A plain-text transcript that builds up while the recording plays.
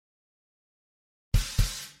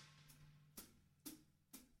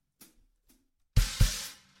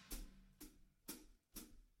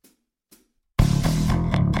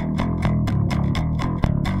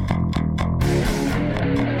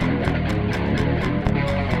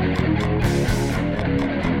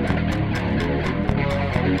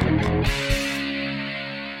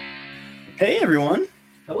everyone.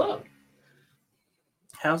 Hello.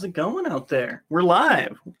 How's it going out there? We're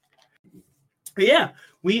live. But yeah,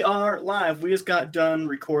 we are live. We just got done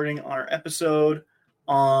recording our episode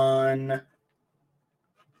on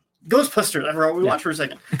Ghostbusters. I forgot we watched for a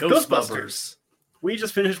second. Ghostbusters. We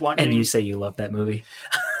just finished watching. And you say you love that movie.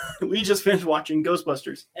 We just finished watching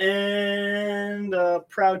Ghostbusters. And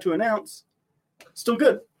proud to announce, still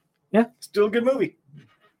good. Yeah. Still a good movie.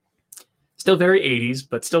 Still very 80s,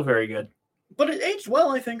 but still very good. But it aged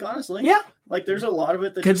well, I think, honestly. Yeah. Like, there's a lot of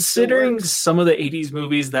it that considering some of the 80s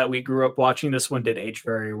movies that we grew up watching, this one did age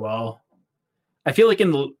very well. I feel like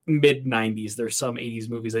in the mid-90s, there's some 80s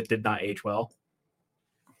movies that did not age well.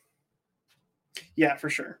 Yeah, for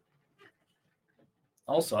sure.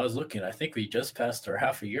 Also, I was looking. I think we just passed our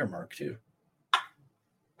half a year mark, too.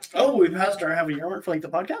 Oh, we passed our half a year mark for, like, the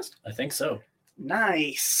podcast? I think so.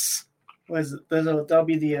 Nice. That'll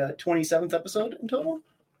be the 27th episode in total?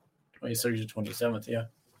 23rd to 27th, yeah.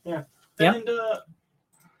 Yeah. Yeah. And,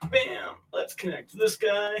 bam, let's connect to this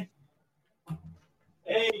guy.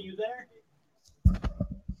 Hey, you there?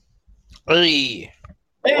 Hey.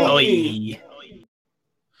 Hey! Oy.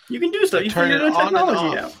 You can do stuff. You Turn figured it the on and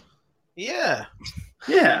technology off. out. Yeah.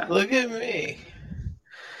 Yeah. Look at me.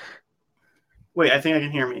 Wait, I think I can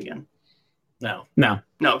hear me again. No. No,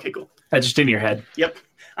 No, okay, cool. that's just in your head. Yep.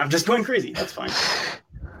 I'm just going crazy. That's fine.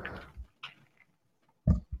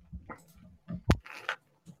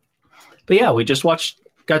 But yeah, we just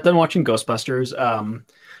got done watching Ghostbusters.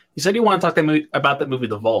 You said you want to talk about that movie,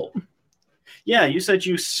 The Vault. Yeah, you said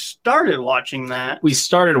you started watching that. We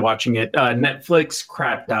started watching it. Netflix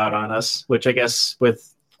crapped out on us, which I guess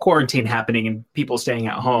with quarantine happening and people staying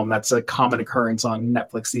at home, that's a common occurrence on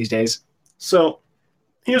Netflix these days. So,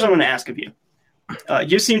 here's what I'm going to ask of you.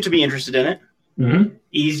 You seem to be interested in it. Mm-hmm.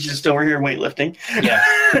 He's just over here weightlifting.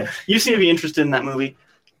 Yeah. You seem to be interested in that movie.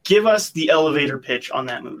 Give us the elevator pitch on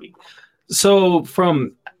that movie. So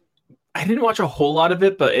I didn't watch a whole lot of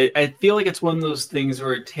it, but I feel like it's one of those things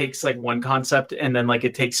where it takes like one concept and then like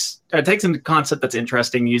it takes a concept that's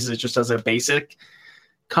interesting, uses it just as a basic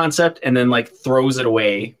concept, and then like throws it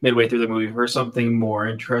away midway through the movie for something more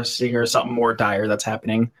interesting or something more dire that's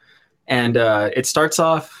happening. And it starts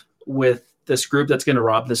off with this group that's going to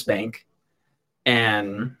rob this bank,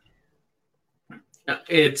 and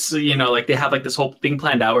it's, like they have like this whole thing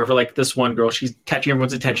planned out where for like this one girl, she's catching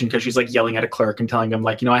everyone's attention because she's like yelling at a clerk and telling them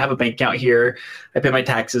like, I have a bank account here, I pay my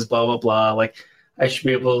taxes, blah blah blah, like I should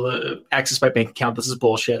be able to access my bank account, this is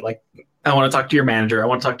bullshit, like I want to talk to your manager, I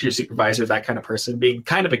want to talk to your supervisor, that kind of person, being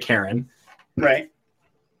kind of a Karen. Right.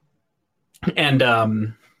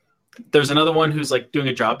 And there's another one who's like doing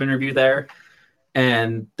a job interview there,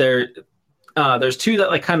 and there's two that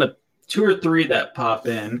like kind of two or three that pop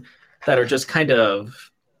in that are just kind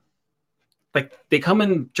of like, they come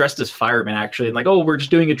in dressed as firemen actually, and like, oh, we're just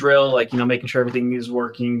doing a drill, like, making sure everything is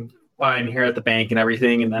working fine here at the bank and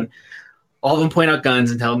everything. And then all of them point out guns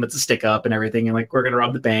and tell them it's a stick up and everything, and like, we're gonna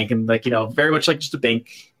rob the bank, and like, very much like just a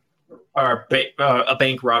bank or a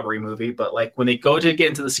bank robbery movie. But like when they go to get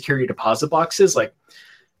into the security deposit boxes, like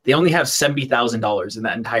they only have $70,000 in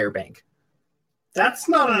that entire bank. That's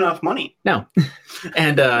not enough money. No.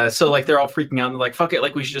 And so like they're all freaking out and they're like, fuck it,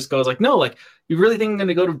 like we should just go. It's like, no, like you really think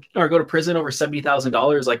I'm gonna go to prison over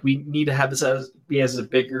 $70,000? Like we need to have this be as a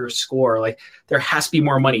bigger score. Like there has to be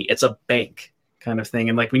more money. It's a bank kind of thing.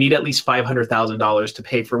 And like we need at least $500,000 to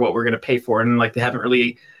pay for what we're gonna pay for. And like they haven't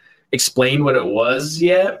really explained what it was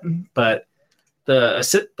yet, but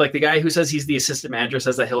the guy who says he's the assistant manager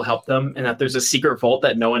says that he'll help them, and that there's a secret vault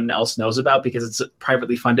that no one else knows about because it's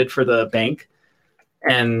privately funded for the bank.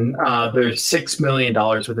 And there's $6 million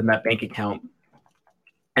within that bank account,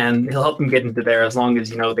 and he'll help them get into there as long as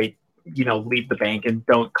they leave the bank and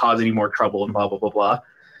don't cause any more trouble and blah blah blah blah.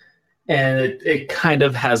 And it kind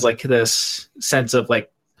of has like this sense of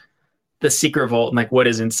like the secret vault and like what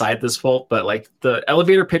is inside this vault. But like the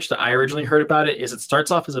elevator pitch that I originally heard about it is it starts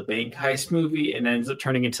off as a bank heist movie and ends up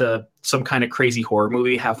turning into some kind of crazy horror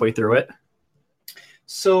movie halfway through it.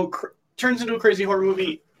 So turns into a crazy horror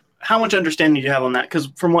movie. How much understanding do you have on that?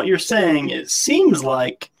 Because from what you're saying, it seems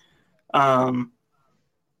like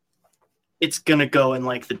it's going to go in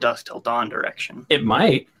like the Dusk Till Dawn direction. It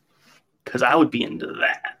might. Because I would be into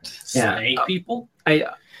that. Yeah. Snake people? I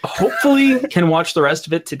hopefully can watch the rest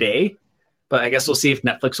of it today, but I guess we'll see if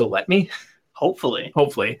Netflix will let me. Hopefully.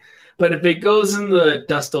 But if it goes in the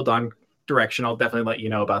Dusk Till Dawn direction, I'll definitely let you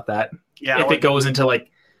know about that. Yeah. If it goes into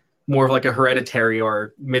like more of like a Hereditary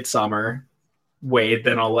or Midsommar way,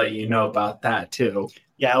 then I'll let you know about that too.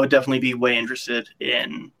 Yeah, I would definitely be way interested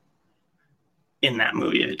in that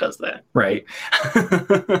movie if it does that. Right.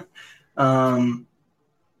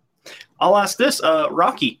 I'll ask this,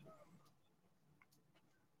 Rocky.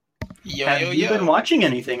 Have you been watching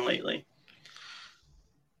anything lately?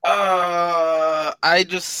 I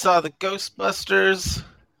just saw the Ghostbusters.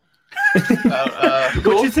 What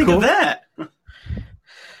do you think of that?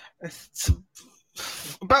 It's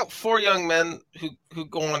about 4 young men who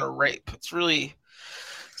go on a rape. It's really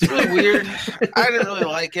weird. I didn't really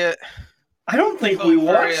like it. I don't think Felt we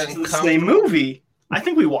very watched the same movie. I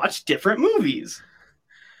think we watched different movies.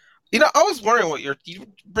 You know, I was wondering what you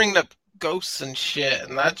bringing up ghosts and shit,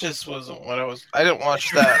 and that just wasn't what I didn't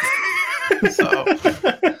watch that. So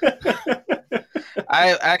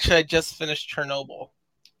I just finished Chernobyl.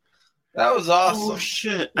 That was awesome. Oh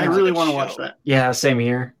shit! That I was a really good want to show. watch that. Yeah, same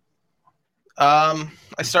here. I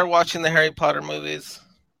started watching the Harry Potter movies.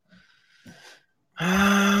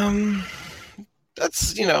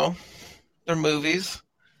 That's, they're movies.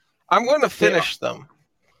 I'm going to finish them,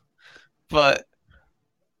 but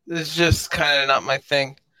it's just kind of not my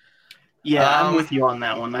thing. Yeah, I'm with you on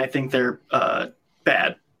that one. I think they're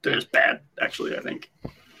bad. They're just bad, actually. I think.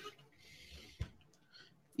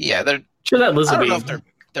 Yeah, they're. Sure, that Liz I will don't be. know if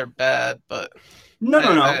they're bad, but No.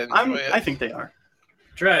 I didn't enjoy it. I think they are.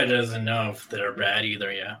 Dry doesn't know if they're bad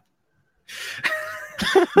either. Yeah.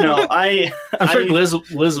 No, I'm sure Liz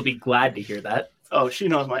will be glad to hear that. Oh, she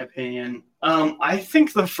knows my opinion. I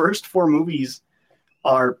think the first 4 movies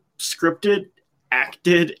are scripted,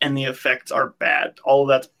 acted, and the effects are bad. All of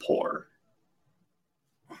that's poor.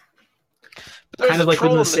 But there's Kind of a like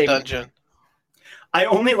troll in within the the same- dungeon. I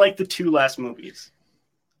only like the 2 last movies.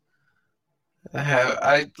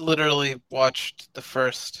 I literally watched the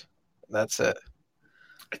first. That's it.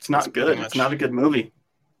 It's not That's good. pretty It's much- not a good movie.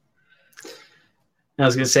 I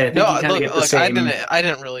was gonna say, I think No, you kind of look, get the look, same. I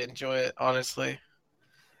didn't really enjoy it, honestly.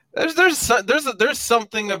 There's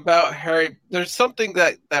something about Harry. There's something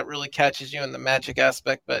that really catches you in the magic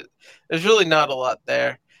aspect, but there's really not a lot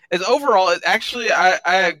there. It's overall, I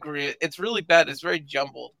agree. It's really bad. It's very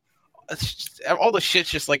jumbled. It's just, all the shit's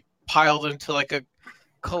just like piled into like a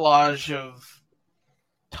collage of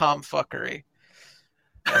tomfuckery.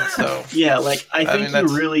 And so, Yeah, like I think mean,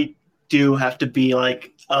 that's- you really do have to be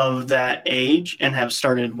like of that age and have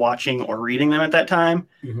started watching or reading them at that time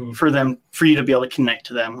for you to be able to connect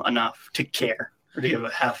to them enough to care or to give a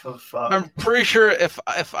half of. I'm pretty sure if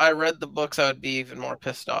I read the books, I would be even more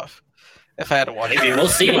pissed off if I had to watch Maybe it. we'll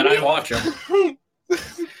see when I watch them.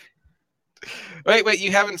 Wait,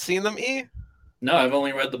 you haven't seen them, E? No, I've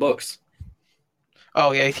only read the books.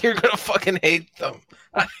 Oh yeah, you're gonna fucking hate them.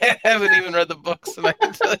 I haven't even read the books, and I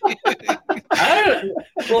can tell you.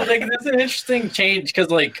 Well, like that's an interesting change because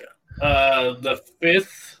like the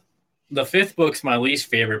fifth book's my least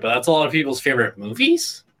favorite, but that's a lot of people's favorite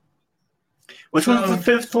movies. Which one's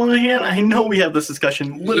the 5th one again? I know we have this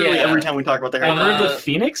discussion literally Yeah. every time we talk about the Harry Order of Potter. the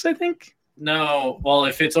Phoenix, I think. No, well,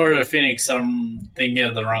 if it's Order of Phoenix, I'm thinking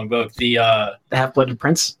of the wrong book. The The Half-Blooded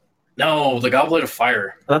Prince. the Goblet of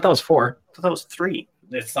Fire. I thought that was 4. I thought that was 3.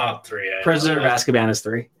 It's not 3. Prisoner of Azkaban is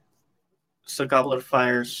 3. So Goblet of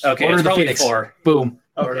Fire's. Okay, Order it's of the probably Phoenix. 4. Boom.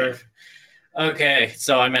 Okay. Okay,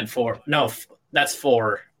 so I meant 4. No, that's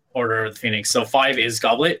 4. Order of the Phoenix. So 5 is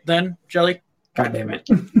Goblet then, Jelly? God damn it.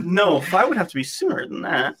 No, 5 would have to be sooner than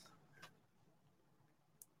that.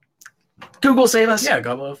 Google save us. Yeah,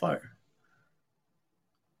 Goblet of Fire.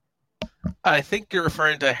 I think you're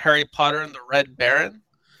referring to Harry Potter and the Red Baron,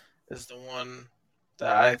 is the one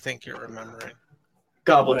that I think you're remembering.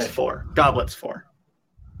 Goblet's Right. 4. Goblet's 4.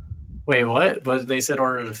 Wait, what? But they said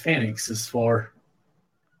Order of the Phoenix is 4.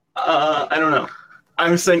 I don't know.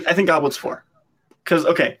 I think Goblet's 4. Because,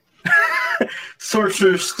 okay.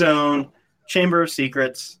 Sorcerer's Stone, Chamber of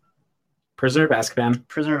Secrets, Prisoner of Azkaban.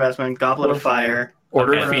 Prisoner of Azkaban, Goblet of Fire,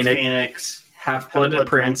 Order Okay. of Order of Phoenix. Phoenix, Half-Blooded Half-Blood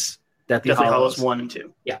Prince. Deathly Deathly Hallows. Hallows 1 and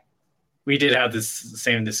 2. We did have this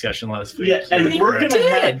same discussion last week. Yeah, and You're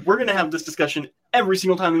correct. we're gonna have this discussion every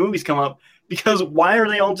single time the movies come up because why are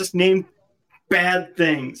they all just named bad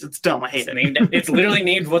things? It's dumb. I hate it. It's literally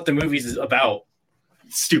named what the movie's about.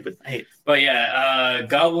 Stupid. I hate it. But yeah,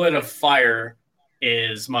 Goblet of Fire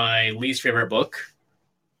is my least favorite book.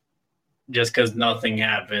 Just because nothing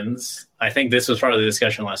happens. I think this was part of the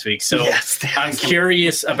discussion last week. So yes, I'm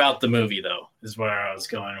curious about the movie, though, is where I was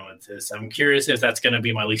going with this. I'm curious if that's going to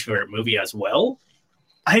be my least favorite movie as well.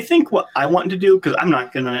 I think what I want to do, because I'm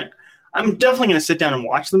definitely gonna sit down and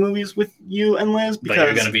watch the movies with you and Liz But you're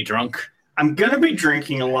because going to be drunk. I'm gonna be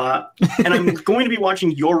drinking a lot and I'm going to be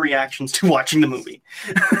watching your reactions to watching the movie.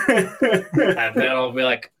 And then I'll be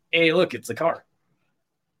like, hey, look, it's a car.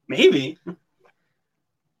 Maybe.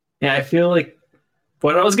 Yeah, I feel like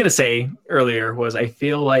what I was going to say earlier was I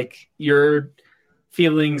feel like your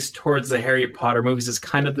feelings towards the Harry Potter movies is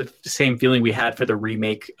kind of the same feeling we had for the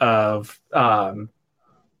remake of Pet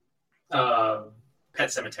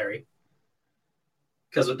Cemetery.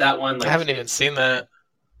 Because with that one, I haven't even seen that.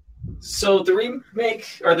 So the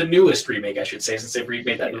remake, or the newest remake, I should say, since they've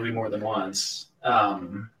remade that movie more than once.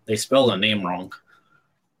 They spelled the name wrong.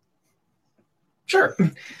 Sure.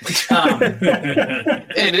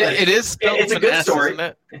 It is spelled It's a good finesse, story. isn't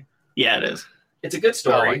it? Yeah, it is. It's a good Oh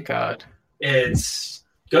story. my god. It's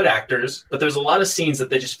good actors, but there's a lot of scenes that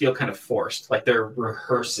they just feel kind of forced, like they're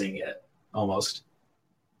rehearsing it almost.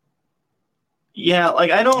 Yeah,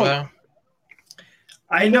 like I don't. Well,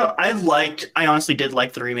 I honestly did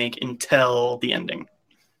like the remake until the ending.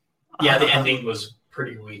 Yeah, the ending was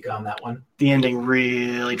pretty weak on that one. The ending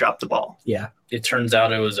really dropped the ball. Yeah. It turns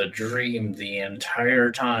out it was a dream the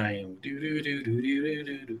entire time.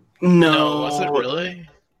 No, was it really?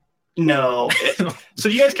 No. So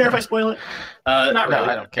do you guys care if I spoil it? Not No, really.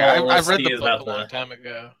 I don't care. Well, I've read let's the see book about a long the time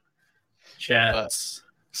ago. chats.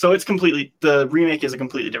 So it's the remake is a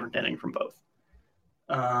completely different ending from both.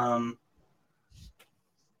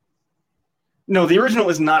 No, the original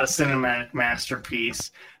is not a cinematic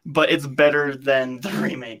masterpiece, but it's better than the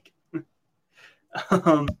remake.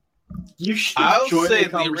 You should I'll join say the the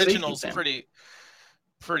conversation, original's Sam.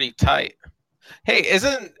 pretty tight. Hey,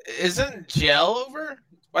 isn't Jill over?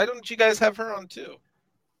 Why don't you guys have her on too?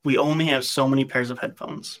 We only have so many pairs of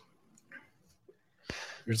headphones.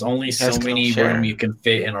 There's only guys so can many share. room you can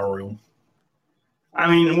fit in a room. I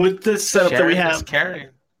mean, with this setup that we Sharing is have, caring.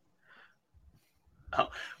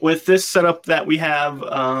 with this setup that we have,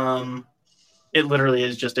 it literally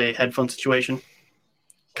is just a headphone situation. You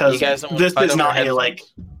Because guys don't want to this fight is over not a headphones? like.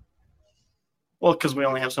 Well, because we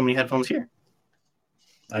only have so many headphones here.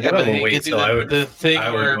 I Yeah, gotta but you wait could do till I would. the thing I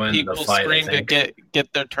would where win the people fight, I scream to think.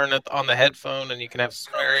 get their turn on the headphone, and you can have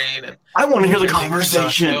swearing and I want to hear the things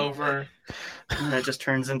conversation. knocked over. And it just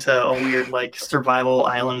turns into a weird like survival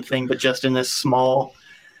island thing, but just in this small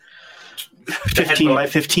 15 by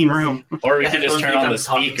 15 room. Or we The can just headphones turn on the become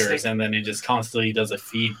talking speakers stick. and then it just constantly does a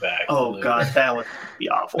feedback. Oh loop. god, that would be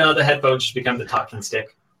awful. No, the headphones just become the talking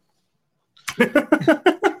stick.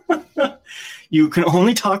 You can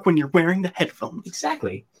only talk when you're wearing the headphones.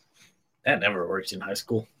 Exactly. That never worked in high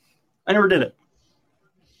school. I never did it.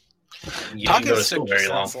 You didn't Talking go to stick school very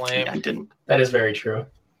long. sounds lame. I didn't. That is very true.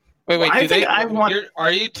 Wait, Well, I do think they? I want-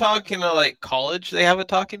 Are you talking to like college? They have a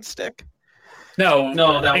talking stick. No,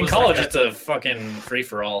 No, that in was college like it's a fucking free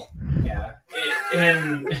for all. Yeah.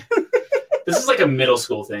 And this is like a middle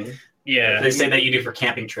school thing. Yeah, They say that you do for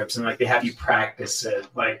camping trips, and like they have you practice it.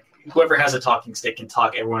 Like whoever has a talking stick can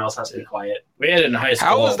talk. Everyone else has to be quiet. we had it in high school.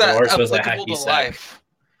 How was that Ours was a applicable hacky to sack. life?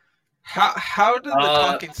 How did the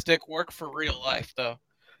talking stick work for real life though?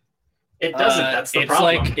 It doesn't. That's the it's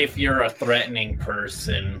problem. like if you're a threatening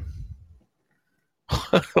person.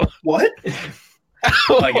 What?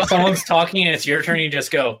 Like if someone's talking and it's your turn, you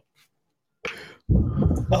just go,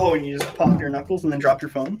 Oh, and you just pop your knuckles and then drop your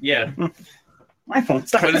phone? yeah. My phone.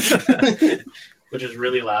 Stop What is it. Which is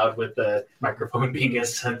really loud with the microphone being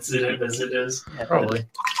as sensitive as it is. Probably.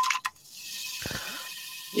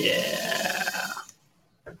 Yeah.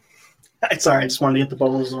 Sorry, I just wanted to get the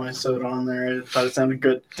bubbles when I soda on there. I thought it sounded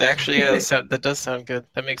good. Actually, yeah, that does sound good.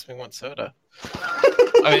 That makes me want soda.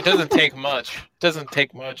 I mean, it doesn't take much. It doesn't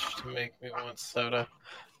take much to make me want soda.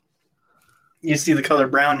 You see the color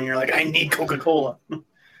brown and you're like, I need Coca-Cola.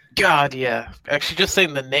 God, yeah. Actually, just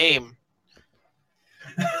saying the name.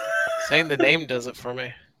 Saying the name does it for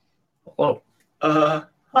me. Whoa.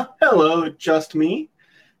 Hello, just me.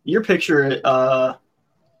 Your picture,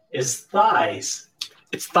 Is thighs.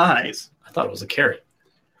 it's thighs. I thought it was a carrot.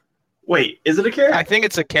 Wait, is it a carrot? I think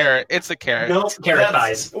it's a carrot. It's a carrot. No, carrot that's-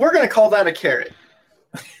 thighs. We're gonna call that a carrot.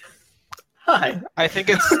 Hi. I think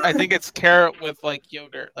it's carrot with like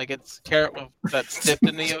yogurt. Like it's carrot that's dipped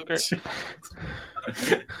in the yogurt.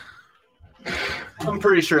 I'm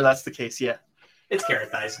pretty sure that's the case. Yeah. It's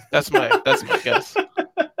carrot thighs. That's my guess.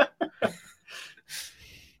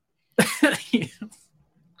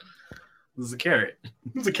 This is a carrot.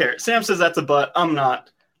 It's a carrot. Sam says that's a butt. I'm not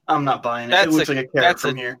buying it. That's It looks a- like a carrot that's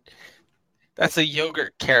from a- here. That's a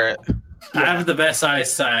yogurt carrot. I have the best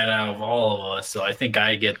eyesight out of all of us, so I think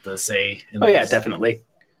I get the say. In Oh yeah, this. definitely.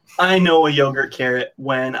 I know a yogurt carrot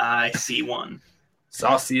when I see one.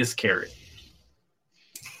 Sauciest carrot.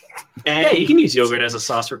 And, Yeah, you can use yogurt as a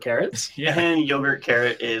sauce for carrots. Yeah. and yogurt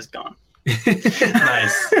carrot is gone.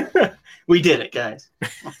 Nice. We did it, guys.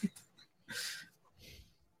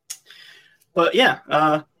 But yeah,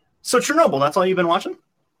 so Chernobyl, that's all you've been watching?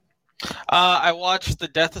 I watched The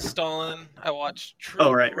Death of Stalin. I watched True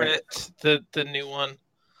Oh, right. Grit, the new one.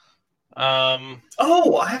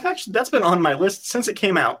 Oh, I've actually that's been on my list since it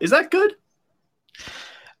came out. Is that good?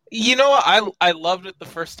 You know what? I loved it the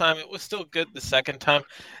first time. It was still good the second time.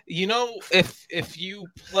 You know, if you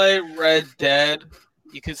play Red Dead,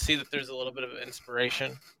 you can see that there's a little bit of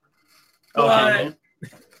inspiration. Okay.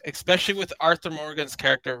 Especially with Arthur Morgan's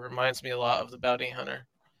character, reminds me a lot of the Bounty Hunter.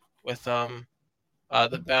 With the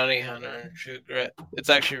Bounty Hunter True Grit. It's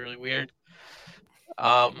actually really weird.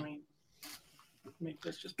 Make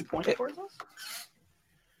this just point towards us.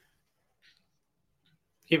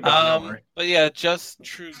 Keep going, don't worry. But yeah, just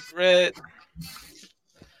True Grit,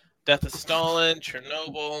 Death of Stalin,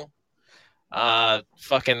 Chernobyl,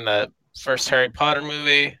 fucking the first Harry Potter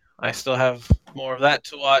movie. I still have more of that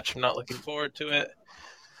to watch. I'm not looking forward to it.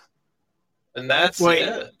 And that's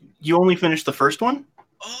it. You only finished the first one?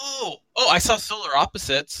 Oh, I saw Solar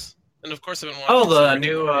Opposites, and of course I've been watching. Oh, the Rick and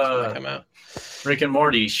new Morty's when they come out. Rick and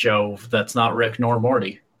Morty show that's not Rick nor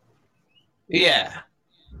Morty. Yeah,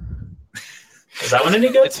 Is that one any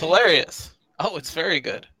good? it's hilarious. Oh, it's very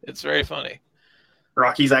good. It's very funny.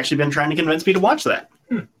 Rocky's actually been trying to convince me to watch that.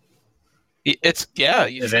 It's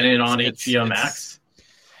Is it on HBO Max?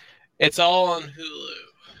 It's all on Hulu.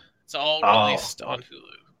 It's all released on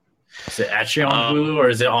Hulu. Is it actually on Hulu, or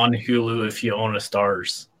is it on Hulu if you own a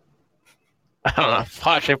Stars? I don't know.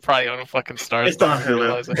 I should probably own a fucking Stars. It's on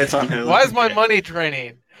Hulu. It's on Hulu. Why is my money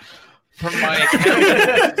draining from my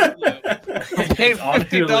account? I'm paying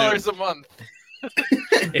 $50 a month.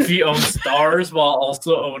 If you own Stars while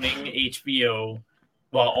also owning HBO,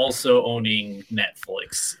 while also owning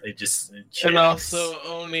Netflix, And also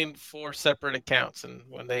owning 4 separate accounts, and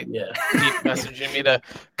when they keep messaging me to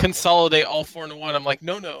consolidate all 4 into one, I'm like,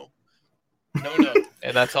 no,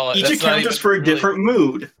 and that's all. Each that's account is for a different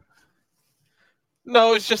mood.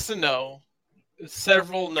 No, it's just a no.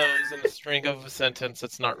 Several no's in a string of a sentence.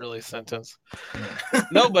 It's not really a sentence.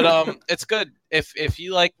 No, but it's good. If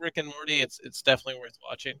you like Rick and Morty, it's definitely worth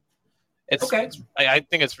watching. It's okay. I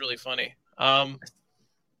think it's really funny. And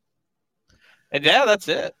yeah, that's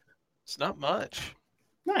it. It's not much.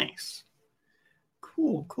 Nice.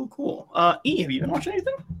 Cool. E, have you been watching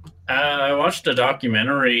anything? I watched a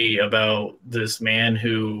documentary about this man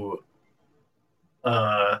who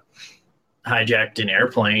hijacked an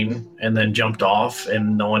airplane and then jumped off,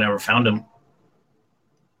 and no one ever found him.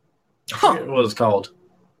 What was it called?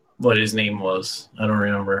 What his name was? I don't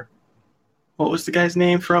remember. What was the guy's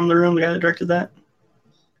name from The Room? The guy that directed that?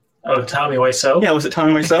 Oh, Tommy Wiseau? Yeah, was it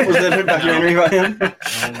Tommy Wiseau? Was that a documentary about him?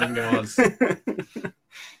 I don't think it was.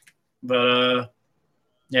 But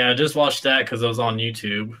yeah, I just watched that because it was on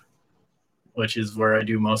YouTube, which is where I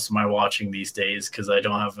do most of my watching these days because I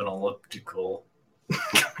don't have an elliptical.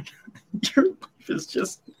 Your life is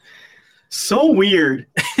just so weird.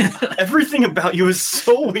 Everything about you is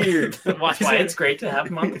so weird. Why it's great to have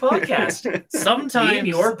him on the podcast. Sometimes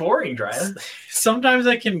you're boring, Dryden. Sometimes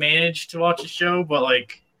I can manage to watch a show, but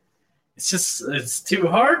it's too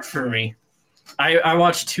hard for me. I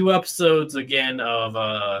watched 2 episodes again of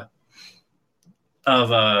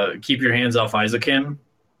Keep Your Hands Off Isaacin.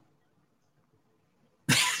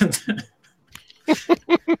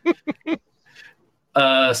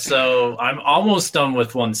 So I'm almost done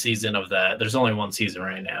with 1 season of that. There's only 1 season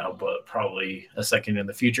right now, but probably a second in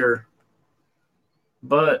the future.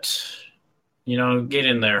 But get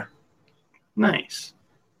in there. Nice.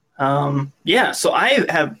 Yeah, so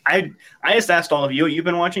I just asked all of you what you've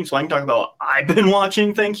been watching, so I can talk about what I've been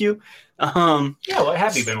watching. Thank you. Yeah, what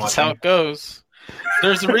have you been watching? That's how it goes.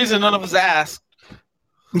 There's a reason none of us asked.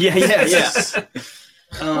 Yeah.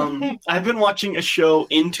 I've been watching a show,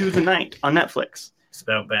 Into the Night, on Netflix. It's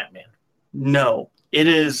about Batman. No, it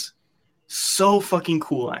is so fucking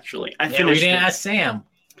cool. Actually, I finished. We didn't it. ask Sam.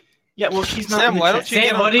 Yeah, well, she's not. Sam, why don't you?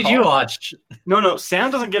 Sam, what did you watch? No, Sam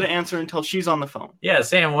doesn't get an answer until she's on the phone. Yeah,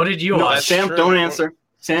 Sam, what did you watch? Sam, true. Don't answer.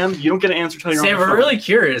 Sam, you don't get an answer until you're Sam, on the phone. we're really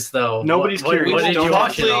curious though. Nobody's curious. What did you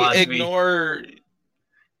watch in the last week? Ignore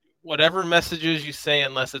whatever messages you say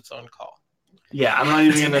unless it's on call. Yeah, I'm not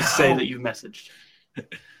even going to say that you've messaged.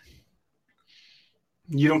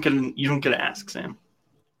 You don't get to ask, Sam.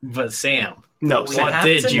 But Sam, no, what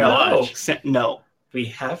did you watch? No, we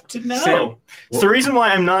have to know. Sam, it's the reason why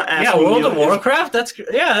I'm not asking. Yeah, World of Warcraft. That's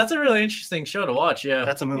a really interesting show to watch. Yeah,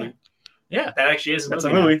 that's a movie. Yeah, that actually is. That's a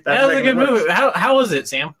movie. That's a good movie. How was it,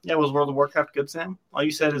 Sam? Yeah, was World of Warcraft good, Sam? All you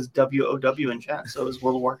said is WOW in chat. So is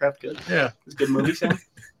World of Warcraft good? Yeah, it's a good movie, Sam.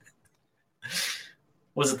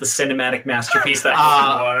 Was it the cinematic masterpiece that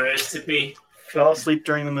you wanted it to be? Fell asleep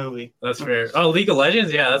during the movie. That's fair. Oh, League of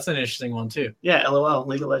Legends? Yeah, that's an interesting one, too. Yeah, LOL,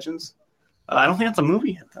 League of Legends. I don't think that's a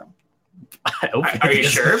movie yet, though. I hope Are it you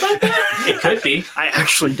is. sure about that? It could be. I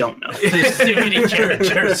actually don't know. There's too many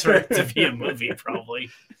characters for it to be a movie, probably.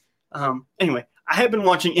 Anyway, I have been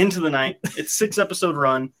watching Into the Night. It's 6-episode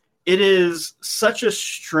run. It is such a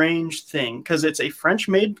strange thing because it's a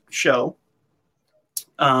French-made show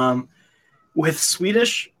with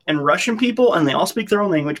Swedish and Russian people, and they all speak their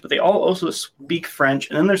own language, but they all also speak French.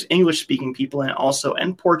 And then there's English-speaking people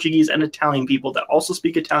and Portuguese and Italian people that also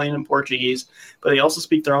speak Italian and Portuguese, but they also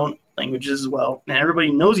speak their own languages as well. And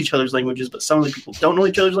everybody knows each other's languages, but some of the people don't know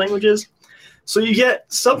each other's languages. So you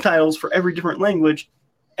get subtitles for every different language.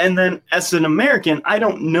 And then as an American, I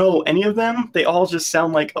don't know any of them. They all just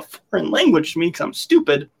sound like a foreign language to me because I'm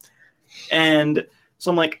stupid. And so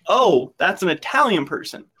I'm like, oh, that's an Italian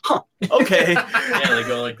person. Huh. Okay. Yeah, they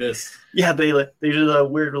go like this. Yeah, they do the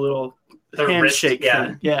weird little The handshake. wrist, yeah.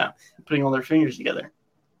 thing. Yeah, putting all their fingers together.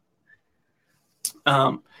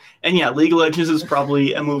 And yeah, League of Legends is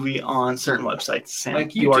probably a movie on certain websites. Sam,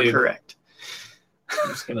 Like you are YouTube. correct. I'm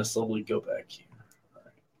just gonna slowly go back here.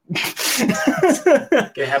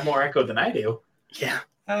 They have more echo than I do. Yeah.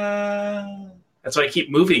 That's why I keep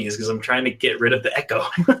moving, is because I'm trying to get rid of the echo.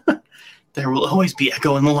 There will always be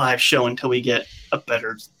echo in the live show until we get a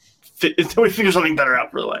better, until we figure something better out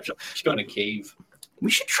for the live show. Just go in a cave. We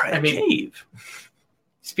should try I a mean- cave.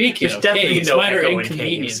 Speaking There's of definitely caves, no minor echo in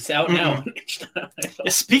inconvenience caves. out now.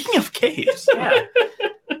 Speaking of caves, Yeah.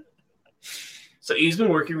 So he's been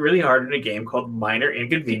working really hard on a game called Minor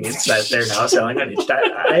Inconvenience that they're now selling on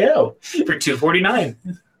itch.io for $2.49.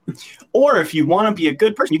 or if you want to be a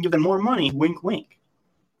good person, you can give them more money. Wink, wink.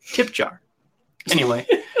 Tip jar. Anyway,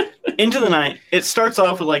 Into the Night. It starts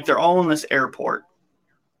off with like they're all in this airport,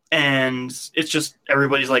 and it's just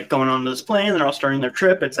everybody's like going onto this plane. They're all starting their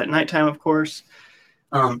trip. It's at nighttime, of course.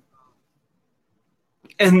 And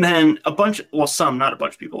then not a bunch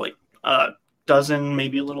of people, like a dozen,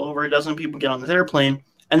 maybe a little over a dozen people get on this airplane,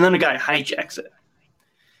 and then a guy hijacks it.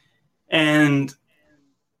 And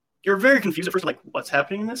you're very confused at first, like, what's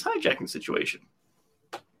happening in this hijacking situation?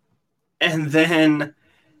 And then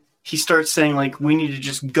he starts saying, like, we need to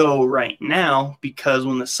just go right now because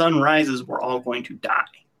when the sun rises, we're all going to die.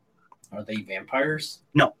 Are they vampires?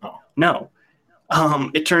 No.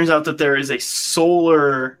 It turns out that there is a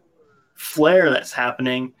solar flare that's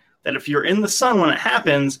happening, that if you're in the sun when it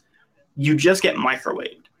happens, you just get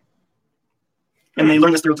microwaved. And they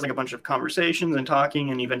learn this through like a bunch of conversations and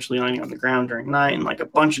talking and eventually landing on the ground during night, and like a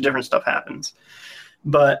bunch of different stuff happens.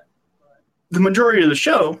 But the majority of the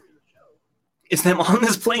show is them on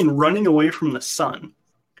this plane running away from the sun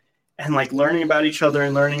and like learning about each other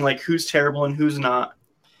and learning like who's terrible and who's not.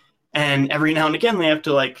 And every now and again they have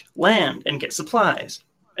to like land and get supplies.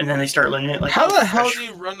 And then they start learning it like How the hell do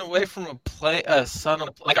you run away from a sun?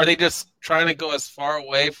 Like, are they just trying to go as far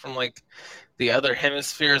away from like the other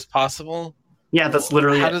hemisphere as possible? Yeah, that's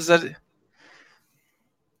literally How it. does that?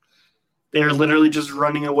 They're literally just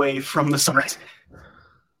running away from the sunrise.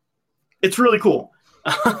 It's really cool.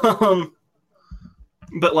 But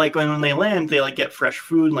like when they land, they like get fresh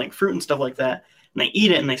food, like fruit and stuff like that, and they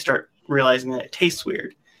eat it and they start realizing that it tastes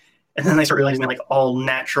weird. And then they start realizing that like all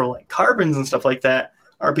natural like carbons and stuff like that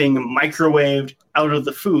are being microwaved out of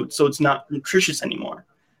the food, so it's not nutritious anymore.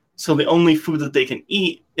 So the only food that they can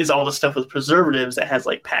eat is all the stuff with preservatives that has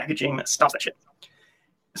like packaging that stops that shit.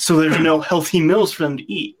 So there's no healthy meals for them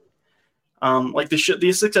to eat. Like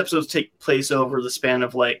these 6 episodes take place over the span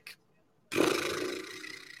of like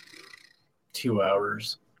 2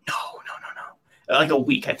 hours. no, like a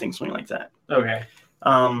week, I think, something like that. Okay.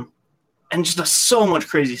 And just so much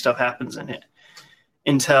crazy stuff happens in it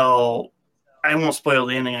until I won't spoil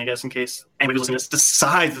the ending, I guess, in case anybody listening to this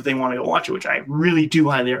decides that they want to go watch it, which I really do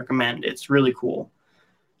highly recommend. It's really cool.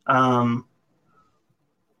 But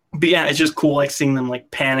yeah, it's just cool, like seeing them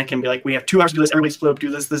like panic and be like, "We have 2 hours to do this. Everybody split up,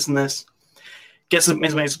 do this, this, and this. Get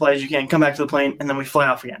as many supplies as you can. Come back to the plane, and then we fly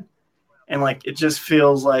off again." And like, it just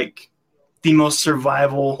feels like the most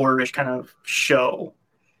survival horror-ish kind of show.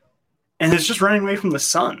 And it's just running away from the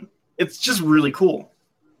sun. It's just really cool.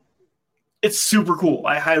 It's super cool.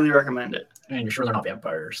 I highly recommend it. And you're sure they're not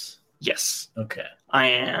vampires? Yes, Okay. I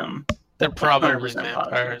am. They're probably 100%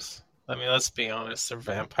 vampires. I mean, let's be honest, they're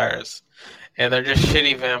vampires, and they're just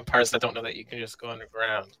shitty vampires that don't know that you can just go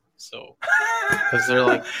underground. So, because they're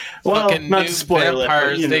like Well, fucking not new to spoil it, but,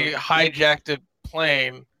 vampires, you know. they hijacked a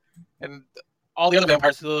plane, and all the other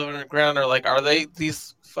vampires who live underground are like, are they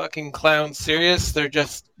these fucking clowns serious? They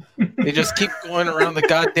just keep going around the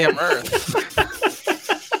goddamn earth.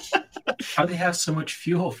 How do they have so much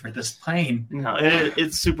fuel for this plane? No,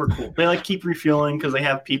 it's super cool. They like keep refueling because they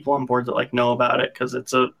have people on board that like know about it because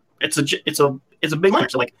it's a big liner.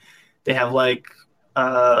 So like they have like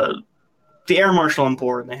the air marshal on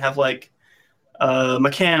board, and they have like a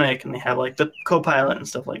mechanic, and they have like the co-pilot and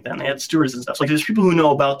stuff like that, and they had stewards and stuff. So, like, there's people who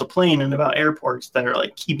know about the plane and about airports that are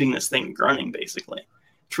like keeping this thing running, basically.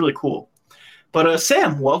 It's really cool. But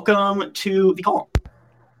Sam, welcome to the call.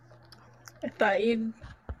 I thought you'd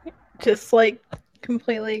just like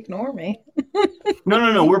completely ignore me.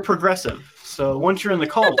 No. We're progressive. So once you're in the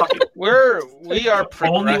call, we'll talk to you. We are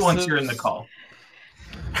progressive. Only once you're in the call.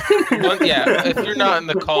 Yeah, if you're not in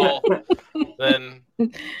the call, then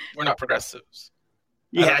we're not progressives.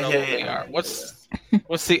 I don't know what we are.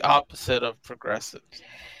 What's the opposite of progressives?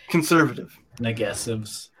 Conservative.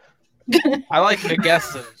 Negatives. I like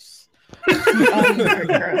negessives.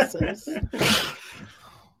 Unprogressives.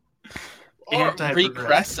 Or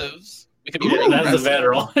Anti-progressive. regressives. We could be Yeah, that's a regressive.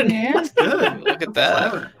 better one. Yeah. Good. Look at that.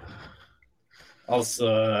 Clever.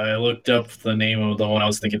 Also, I looked up the name of the one I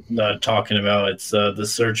was talking about. It's The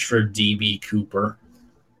Search for D.B. Cooper.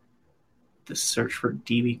 The Search for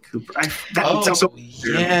D.B. Cooper. That sounds so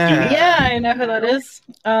yeah. Yeah, I know who that is.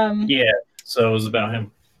 Yeah, so it was about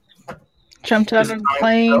him. Jumped out Is of it the Ryan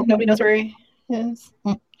plane. Crowe? Nobody knows where he is.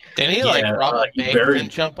 Didn't he Yeah, rob a he bank buried- and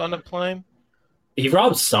jump on a plane? He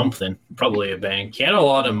robbed something, probably a bank. He had a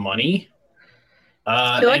lot of money. He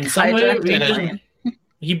like and some of hijacked it, the he, plane.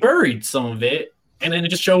 he buried some of it, and then it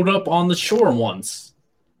just showed up on the shore once.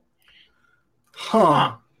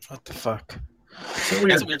 Huh. What the fuck? So That's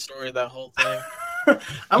weird. a weird story, that whole thing. I'm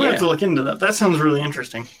gonna Yeah. have to look into that. That sounds really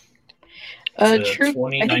interesting. It's, True. I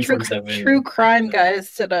think 2947. True Crime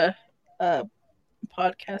Guys did a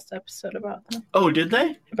podcast episode about Oh, did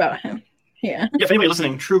they? him. Yeah. Yeah, if anybody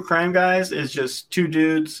listening, True Crime Guys is just two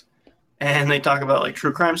dudes, and they talk about like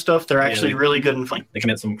true crime stuff. They're actually Yeah. really good and funny. They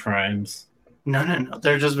commit some crimes. No.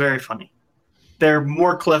 They're just very funny. They're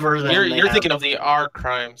more clever than You're thinking of the R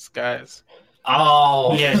crimes, guys.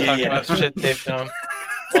 Oh, Yeah, Talk about shit they've done.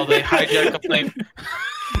 While they hijack a plane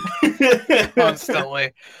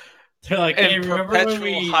constantly. They're like, And hey, remember when perpetual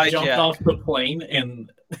we hijack. jumped off the plane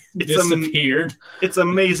and It's disappeared? It's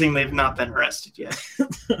amazing they've not been arrested yet.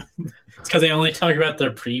 It's because they only talk about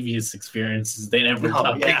their previous experiences. They never Oh,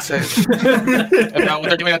 talk yeah. About what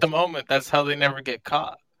they're doing at the moment. That's how they never get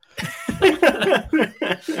caught.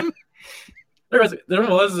 There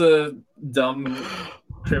was a dumb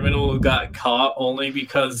criminal who got caught only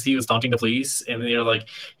because he was taunting the police, and they're like,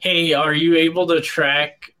 "Hey, are you able to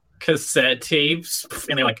track cassette tapes?"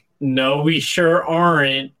 And they're like, "No, we sure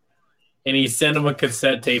aren't." And he sent them a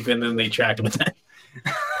cassette tape, and then they tracked him with that.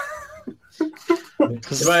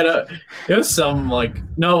 But it was some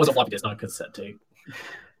no, it was a floppy disk, not a cassette tape.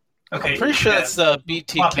 Okay. I'm pretty sure that's floppy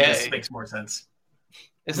disk BTK. makes more sense.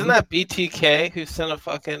 Isn't that BTK who sent a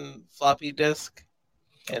fucking floppy disk?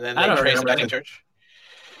 And then I they don't traced it back remember. in church?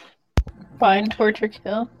 Find, torture,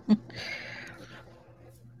 kill.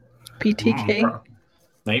 BTK.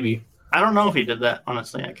 Maybe. I don't know if he did that.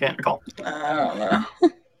 Honestly, I can't recall. I don't know.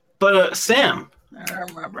 But Sam, I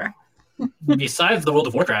don't remember. Besides the World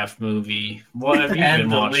of Warcraft movie, what have you been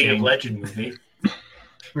And the League watching? of Legends movie.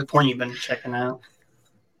 what porn you've been checking out?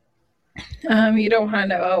 You don't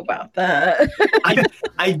want to know about that.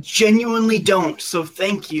 I genuinely don't. So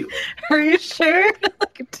thank you. Are you sure? I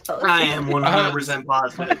can tell you. I am 100%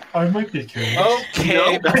 positive. I might be curious. Okay.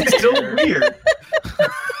 No, that's still weird.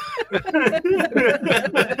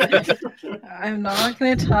 I'm not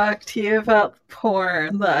going to talk to you about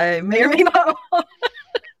porn that I may or may not watch.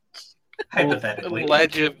 Hypothetically.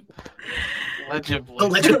 Allegedly.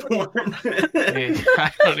 Alleged porn.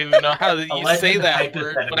 I don't even know how you Alleged say that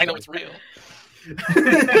word, but I know it's real.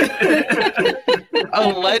 hypothetically.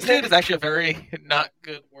 Alleged is actually a very not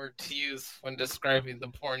good word to use when describing the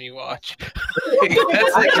porn you watch.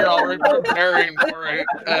 That's like you're already preparing for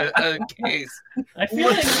a case. I feel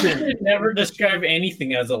like you should never describe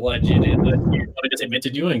anything as alleged unless you want to just admit to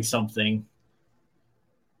doing something.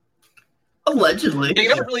 Allegedly.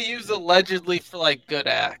 You don't really use allegedly for like good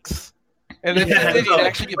acts. And if Yeah, you did, you'd no.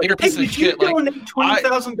 actually be a bigger Hey, piece of did you shit. Like, donate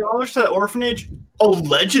 $20,000 to that orphanage?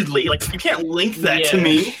 Allegedly. Like, you can't link that to Yeah.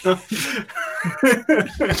 me.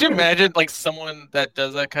 could you imagine like someone that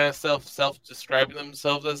does that kind of stuff self-describing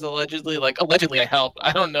themselves as allegedly? Like, allegedly I helped.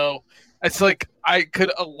 I don't know. It's like I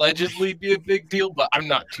could allegedly be a big deal, but I'm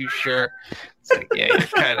not too sure. It's like, yeah, you're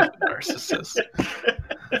kind of a narcissist.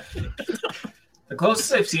 The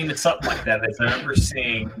closest I've seen to something like that is I remember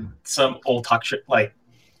seeing some old talk show, like it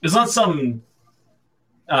was on some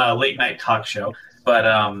late night talk show, but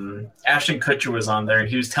Ashton Kutcher was on there and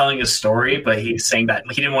he was telling a story, but he's saying that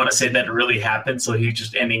he didn't want to say that it really happened, so he was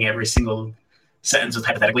just ending every single sentence with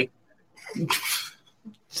hypothetically.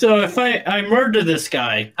 So if I murder this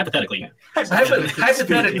guy, hypothetically,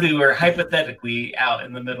 Hypothetically, we're hypothetically out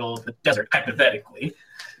in the middle of the desert. Hypothetically,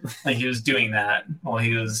 like he was doing that while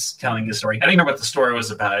he was telling his story. I don't remember what the story was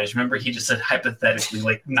about. I just remember he just said hypothetically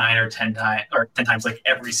like 9 or 10 times, or 10 times, like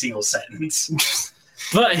every single sentence.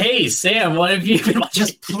 but hey, Sam, what have you been watching?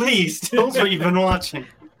 Just please tell us what you've been watching.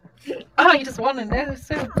 Oh, you just want to know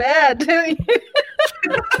so bad, don't you?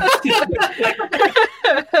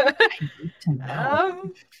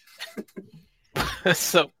 That's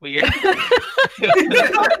so weird. They're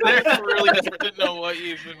really desperate to know what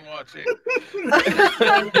you've been watching.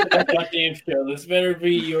 Goddamn show. This better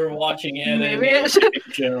be you're watching anime Maybe it should-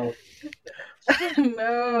 show.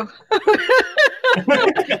 No. All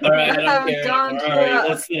right, I don't haven't care. gone All to right, that-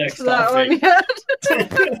 what's the next to that topic?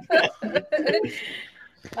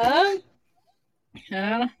 one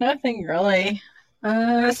yet. Nothing really.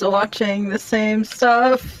 Still watching the same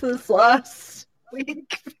stuff this last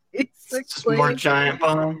week, Just basically. more Giant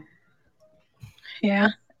Bomb. Yeah,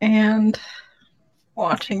 and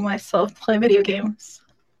watching myself play video games.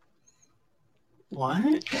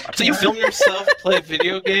 What? So you film yourself play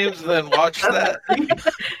video games and then watch that?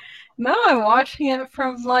 No, I'm watching it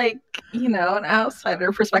from an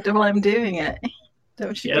outsider perspective while I'm doing it.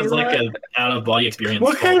 Don't She you has do like that? an out of body experience.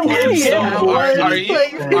 What kind of while way? playing. Yeah, So well, are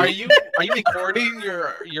it's you recording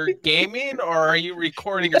your gaming or are you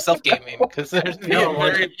recording yourself gaming? Because there's No, a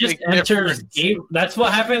like, very it just big enters difference. game. That's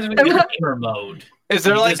what happens when you get gamer mode. Is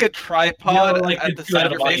there you like just- a tripod No, like at a the side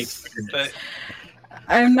of your out-of-body face? experience.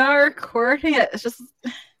 I'm not recording it. It's just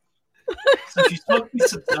So she spoke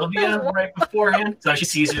to Sylvia right beforehand, so she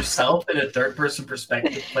sees herself in a third-person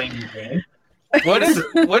perspective playing the game. What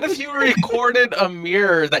if you recorded a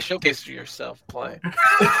mirror that showcased yourself playing?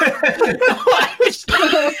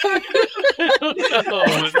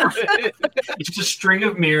 It's just a string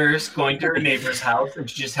of mirrors going to her neighbor's house, and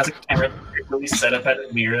she just has a camera really set up at a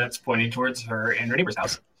mirror that's pointing towards her and her neighbor's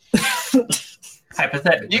house.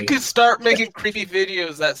 Hypothetically. You could start making creepy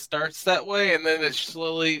videos that starts that way, and then it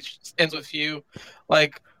slowly ends with you,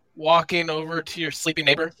 like walking over to your sleeping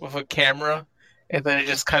neighbor with a camera, and then it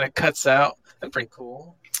just kind of cuts out. That's pretty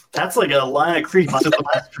cool. That's like a line of creepypasta that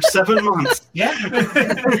lasts for 7 months. Yeah.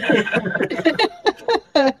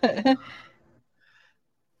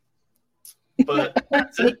 But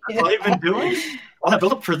that's it. That's all you've been doing? All that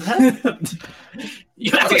build up for that?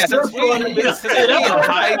 You have to Yeah, start since we pulling this shit up.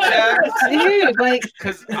 hijacked, dude,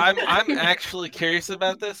 because I'm actually curious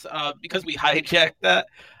about this, because we hijacked that.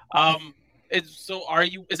 Is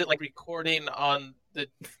it like recording on the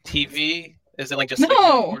TV? Is it like just like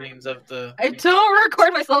No. recordings of the? I don't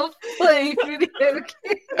record myself playing video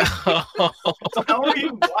games. How are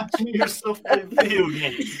you watching yourself play video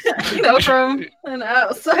games? From an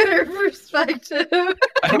outsider perspective.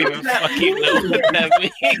 I don't even fucking know what that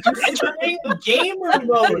means. Entering gamer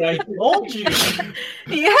mode. I told you.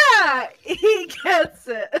 Yeah, he gets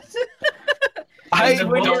it. I And then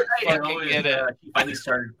when don't you're- fucking get it. She finally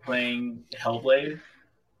started playing Hellblade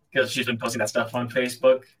because she's been posting that stuff on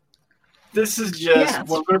Facebook. This is just Yeah.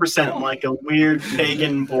 100% like a weird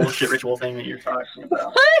pagan bullshit ritual thing that you're talking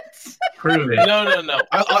about. What? Prove it. No.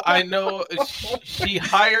 I know she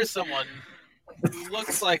hires someone who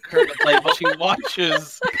looks like her to play, but she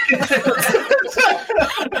watches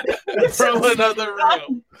from another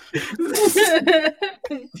room.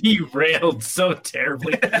 Derailed so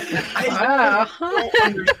terribly. I don't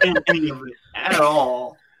understand any of it at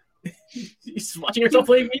all. He's watching yourself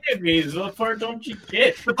play video games. What part don't you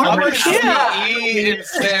get? Obviously, Yeah. E and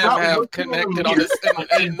Sam have connected on this,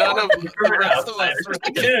 and none of the rest of us.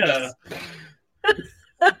 Yeah.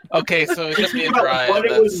 Okay, so it's just me and About Brian. what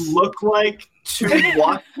it would That's... look like to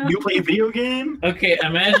watch you play a video game? Okay,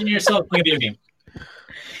 imagine yourself playing a video game.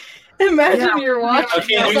 Imagine Yeah. you're watching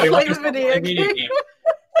Okay, yourself anyway, play watch a yourself video play a game. video game.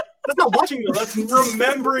 That's not watching you, that's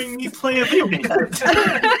remembering me playing a video game.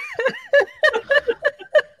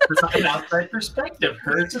 It's not an outside perspective.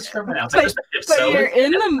 Hers is from an outside But- perspective. But So you're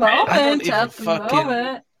in the I don't moment even at the fucking-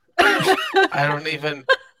 moment. I don't even.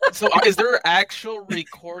 So, is there actual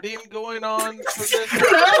recording going on for this?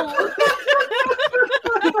 No.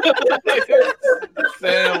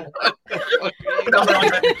 Sam, what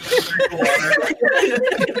the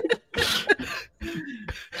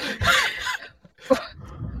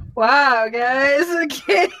Wow, guys.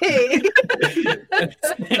 Okay.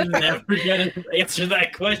 I'm never gonna answer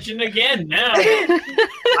that question again now.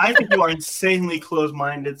 I think you are insanely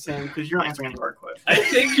close-minded, Sam, because you're not answering any of our questions. I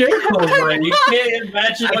think you're close-minded. You can't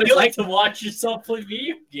imagine I what it's feel like to watch yourself play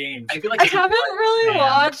video games. I feel like I haven't really Man.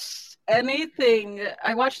 watched anything.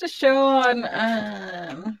 I watched a show on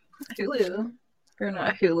Hulu. Or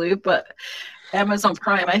not Hulu, but Amazon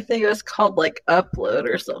Prime. I think it was called like Upload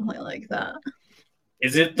or something like that.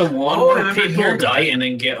 Is it the one Oh, I where remember people hearing die and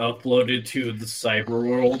then get uploaded to the cyber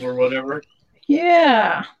world or whatever?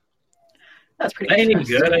 Yeah, that's pretty That ain't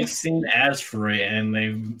interesting. good. I've seen ads for it and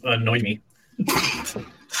they've annoyed me.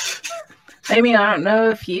 I mean, I don't know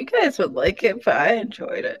if you guys would like it, but I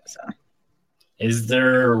enjoyed it. So Is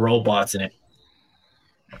there robots in it?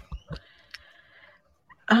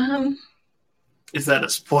 Is that a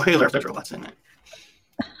spoiler if there's robots in it?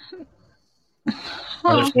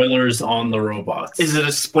 Are there huh. spoilers on the robots? Is it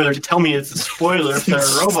a spoiler to tell me it's a spoiler if there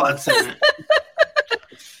are robots in it?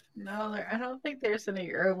 No, I don't think there's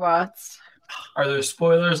any robots. Are there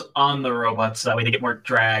spoilers on the robots? That way they get more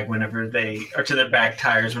drag whenever they are to their back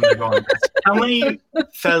tires when they're going. How many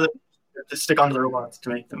feathers to stick onto the robots to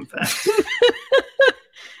make them fast?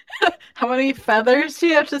 How many feathers do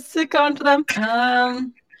you have to stick onto them?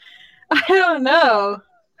 I don't know.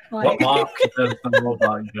 What Like, mock does the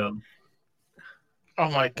robot go? Oh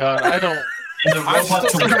my god, I don't. And the I'm robot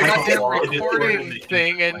still can in break that a wall. damn recording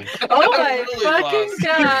thing, and oh I'm my really fucking lost.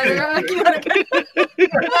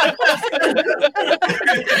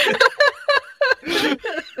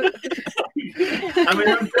 I mean,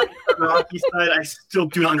 I'm on the Rocky side. I still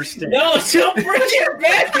do not understand. No, don't bring your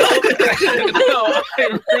back up! No,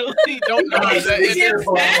 I really don't know. Guys, That it's it's,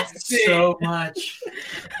 fantastic. So much.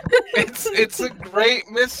 it's a great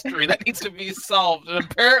mystery that needs to be solved, and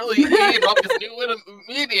apparently Ian just knew it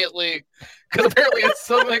immediately, because apparently it's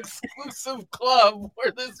some exclusive club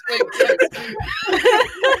where this makes sense.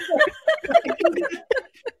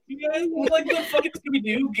 You guys are like the fucking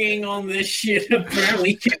Scooby-Doo gang on this shit,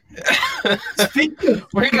 apparently.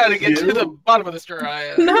 We gotta get to the bottom of this,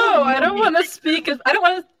 Jiraiya. no, I don't want to speak of. I don't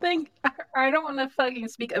want to think. I don't want to fucking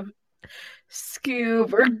speak of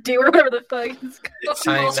Scoob or Do or whatever the fuck it's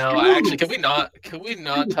called. I know. Actually, can we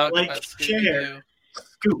not talk Like about Cher. Scooby-Doo?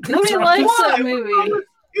 Scoop. Nobody Why? likes that Why? movie.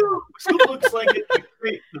 Scoop looks like it's a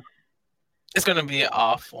great. It's gonna be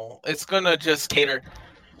awful. It's gonna just cater.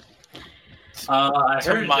 I To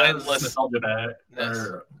heard mindless- nostalgia.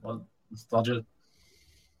 Or, well, nostalgia.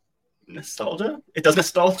 Nostalgia? It does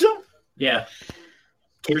nostalgia? Yeah,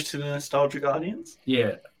 Caters to the nostalgic audience?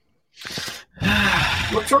 yeah.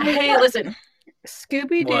 What's wrong with Hey, that? listen.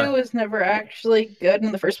 Scooby Doo What? was never actually good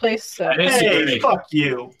in the first place. So. I didn't- Hey, Disagree. fuck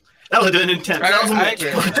you. That was an intense. That was I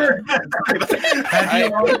agree with Have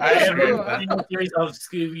you I agree with seen the series of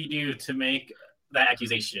Scooby-Doo to make that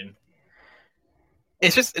accusation?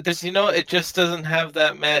 It's just it just doesn't have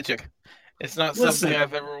that magic. It's not Listen, something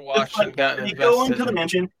I've ever watched Like, and gotten you go invested into the in.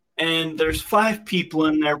 mansion, and there's 5 people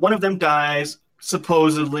in there. One of them dies,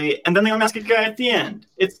 supposedly, and then they unmask a guy at the end.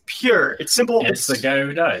 It's pure. It's simple. It's the guy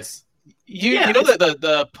who dies. You Yeah, know that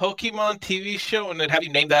the Pokemon TV show, and then have you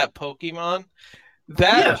named that Pokemon?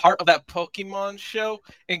 That Yeah. part of that Pokemon show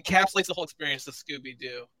encapsulates the whole experience of Scooby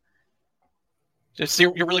Doo. Just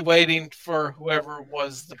you're really waiting for whoever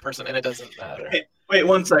was the person, and it doesn't matter. Hey, wait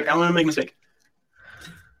 1 sec. I'm gonna make a mistake.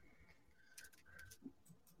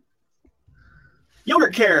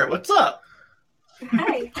 Yogurt Carrot, what's up?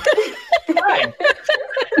 Hi. Hi.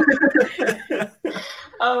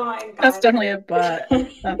 Oh my god. That's definitely a butt.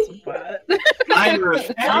 That's a butt. I Oh,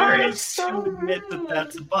 refuse so to admit that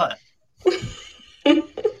that's a butt.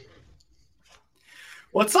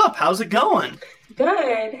 What's up? How's it going?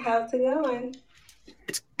 Good. How's it going?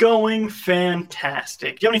 It's going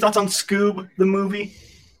fantastic. Do you have any thoughts on Scoob, the movie?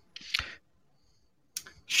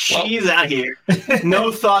 She's out here.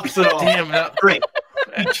 No thoughts at all. Damn, no. Great.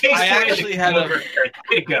 I actually had a. Way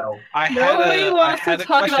to go. I had Nobody a. I wants to had a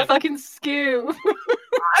talk question. about fucking Scoob.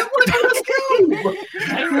 I want to Scoob.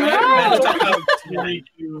 I No. recommend talking about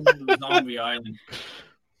Scooby-Doo Zombie Island.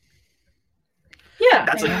 Yeah.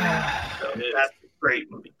 That's a great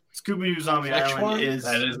movie. Scooby-Doo Zombie Which Island one? is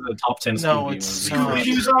That is the top 10 No, Scooby it's movies. not.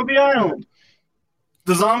 Scooby-Doo Zombie Island.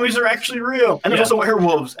 The zombies are actually real, and there's Yeah. also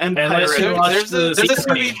werewolves and Unless pirates. you watch There's a the Secret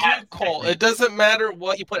Scooby Cat Doo cult. It doesn't matter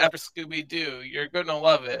what you put after Scooby Doo. You're gonna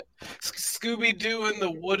love it. Scooby Doo and the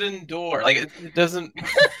Wooden Door. Like it doesn't.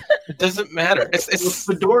 It doesn't matter. What's It's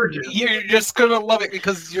the door do? you're just gonna love it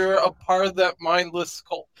because you're a part of that mindless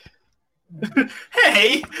cult.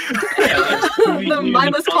 Hey! The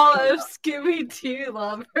mindless call of Scooby Doo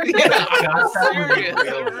lover. Yeah, I'm God, that serious. would be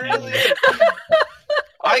real, Really.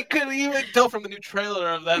 I couldn't even tell from the new trailer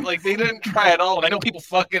of that. Like they didn't try at all, and I know people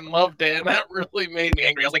fucking loved it, and that really made me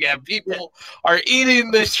angry. I was like, "Yeah, people are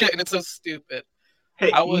eating this shit, and it's so stupid."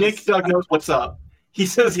 Hey, I was- Nick Doug knows what's up. He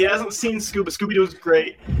says he hasn't seen Scooby. Scooby-Doo is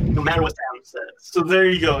great, no matter what Sam says. So there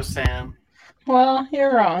you go, Sam. Well,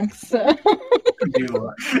 you're wrong. So.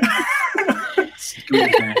 Scooby-Doo.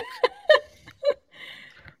 Scooby-Doo.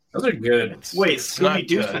 Those are good. Wait, not Scooby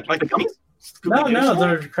Doo, good. like the gummies? No, Scooby-Doo no, snack?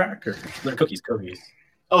 they're crackers. They're cookies.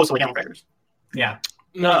 Oh, so like animal crackers. Yeah.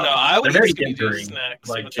 No, I would They're very eat Scooby-Doo tempering, snacks.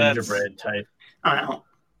 like but that's- gingerbread type. I don't know.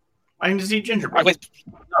 I can just eat gingerbread. Wait,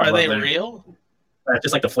 are but they they're- real?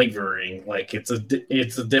 Just like the flavoring, like it's a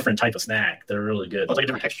different type of snack. They're really good. Oh, it's like a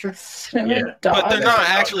different texture. Cinnamon Yeah. dog. But they're not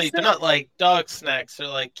actually. They're not like dog snacks. They're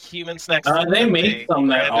like human snacks. They make some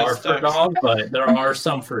that brand are as for dogs, but there are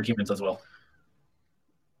some for humans as well.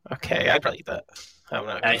 Okay, I'd probably eat that. I'm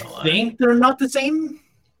not I gonna lie. think they're not the same.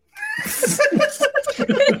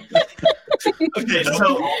 Okay,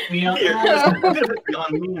 so here, here's a bit of history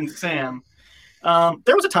on me and Sam.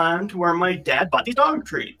 There was a time to where my dad bought these dog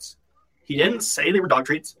treats. He didn't say they were dog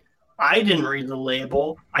treats. I didn't read the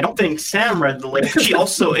label. I don't think Sam read the label. She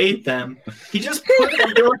also ate them. He just put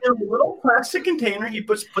them. They were in a little plastic container. He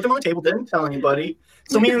put them on the table. Didn't tell anybody.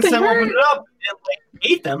 So me and They Sam were- opened it up and like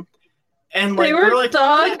ate them. And like They we're were like,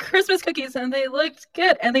 dog yeah, Christmas cookies, and they looked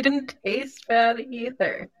good, and they didn't taste bad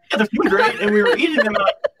either. they're feeling great, and we were eating them.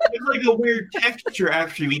 It's like a weird texture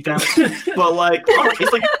after you eat them, but like, oh, it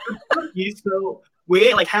tastes like cookies. So we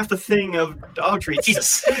ate like half the thing of dog treats.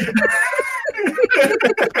 Jesus.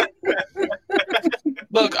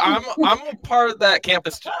 Look, I'm a part of that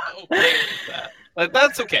campus. Okay with that. Like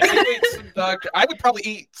that's okay. I would probably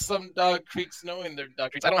eat some dog treats knowing they're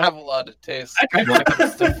dog treats. I don't have a lot of taste I tried when it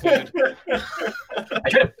comes to food. I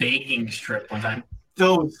tried a baking strip one time.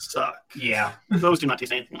 Those suck. Yeah. Those do not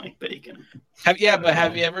taste anything like bacon. Have you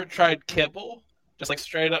ever tried kibble? Just like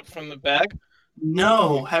straight up from the bag?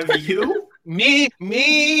 No, have you? Me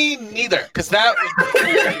neither. Because that would be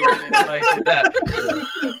if I did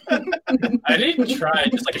that. I didn't try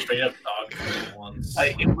just like a straight up dog food once.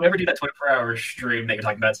 If we ever do that 24-hour stream that you're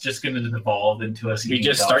talking about, it's just going to evolve into us We eating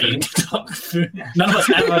just dog start food. eating dog food. None of us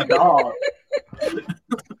have a dog.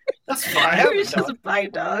 That's I fine. have We a should dog. just buy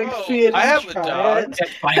dog Oh, food. I and have a try dog. it. Can't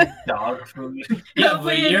find dog food. Yeah, It'll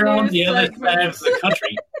but be a you're on new the other segment. side of the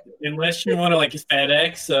country. Unless you want to like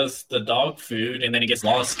FedEx us the dog food and then it gets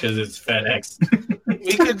lost because it's FedEx.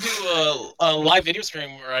 We could do a live video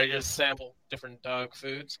stream where I just sample different dog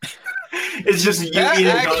foods. It's just you That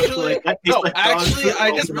eating dog actually- food. Like, that tastes No, like dog actually, food.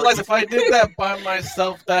 I just realized if I did that by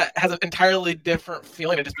myself, that has an entirely different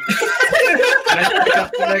feeling. It just be and I wake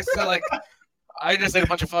up the next day, like I just ate a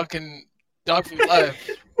bunch of fucking dog food live.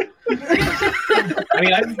 I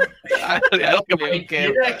mean, I don't think I'll I be okay. did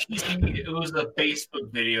with that. actually see it was a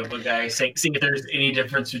Facebook video of a guy seeing if there's any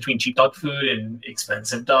difference between cheap dog food and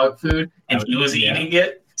expensive dog food, and he was Yeah. eating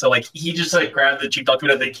it. So like he just like grabbed the cheap dog food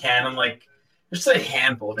out of the can and like just a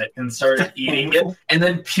handful of it and started eating it, and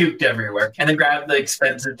then puked everywhere, and then grabbed the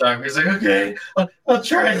expensive dog food. He's like, okay, I'll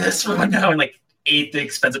try this one now, and like ate the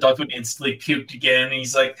expensive dog food and instantly puked again. And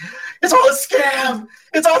he's like, it's all a scam.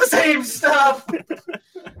 It's all the same stuff.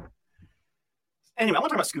 Anyway, I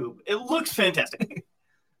want to talk about Scoob. It looks fantastic.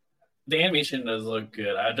 The animation does look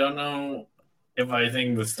good. I don't know if I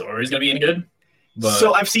think the story's gonna be any good. But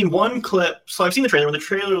So I've seen one clip. So I've seen the trailer. Where the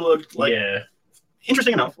trailer looked like yeah,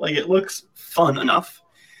 interesting enough. Like it looks fun enough.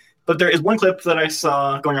 But there is one clip that I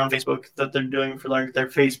saw going around Facebook that they're doing for like their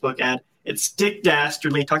Facebook ad. It's Dick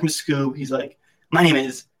Dastardly talking to Scoob. He's like, "My name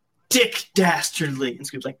is Dick Dastardly," and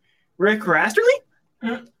Scoob's like, "Rick Dastardly?"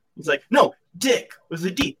 He's like, "No, Dick with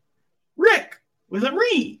a D, Rick with a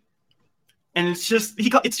re," and it's just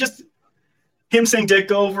him saying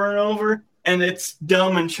Dick over and over, and it's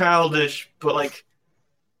dumb and childish, but like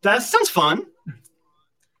that sounds fun.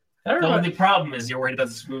 The only problem is you're worried about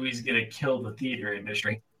this movie's gonna kill the theater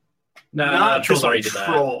industry. Not Trolls just already did that.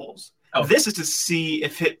 Trolls. Oh. This is to see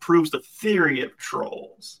if it proves the theory of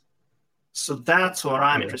Trolls. So that's what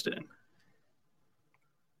I'm Yeah. interested in.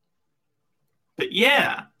 But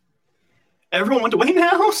yeah, everyone went away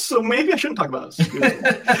now, so maybe I shouldn't talk about this.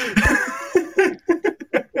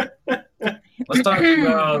 Let's talk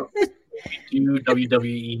about do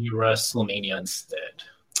WWE WrestleMania instead.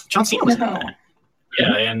 John Cena was in No. that.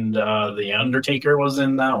 Yeah, and the Undertaker was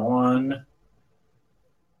in that one.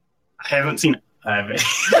 I haven't seen it. I haven't.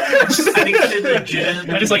 I think they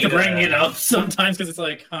legitimately I just like to made bring a- it up sometimes because it's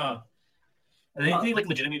like, huh. I think they like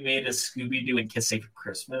legitimately made a Scooby Doo and Kiss Safe for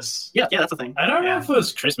Christmas. Yeah, that's the thing. I don't know Yeah. if it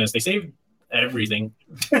was Christmas. They saved everything.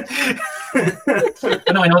 But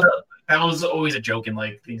no, I know that was always a joke in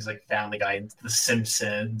like things like Family Guy and The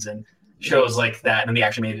Simpsons and shows like that, and then they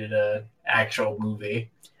actually made it a actual movie.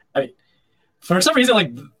 For some reason,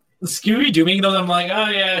 like Scooby Doo making those, I'm like, oh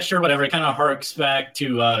yeah, sure, whatever. It kind of harks back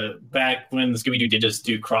to back when Scooby Doo did just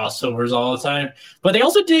do crossovers all the time. But they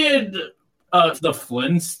also did the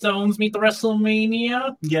Flintstones meet the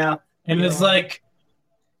WrestleMania, Yeah. and it's like,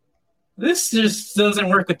 this just doesn't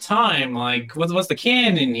work with time. Like, what's the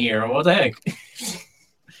canon here? What the heck?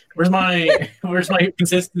 Where's my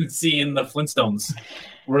consistency in the Flintstones,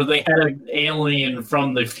 where they had an alien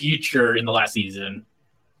from the future in the last season?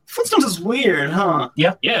 Flintstones is weird, huh?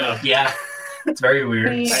 Yeah. Yeah, it's very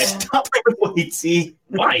weird. Yeah. Stop playing with White Sea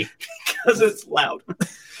Why? because it's loud.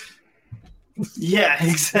 Yeah,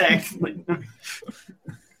 exactly.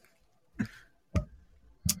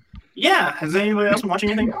 Yeah, has anybody else been watching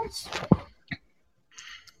anything else?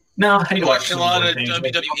 No, I need to watch Watched a some lot more of things.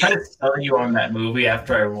 WWE. I'll try to sell you on that movie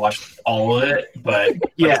after I watched all of it, but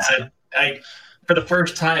Yeah. like I said, for the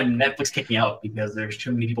first time, Netflix kicked me out because there's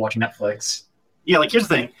too many people watching Netflix. Yeah, like here's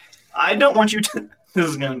the thing. I don't want you to. This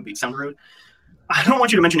is going to sound rude. I don't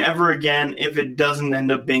want you to mention ever again if it doesn't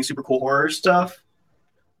end up being super cool horror stuff.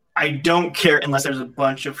 I don't care unless there's a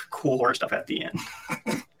bunch of cool horror stuff at the end.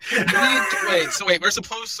 Wait, we're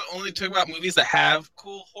supposed to only talk about movies that have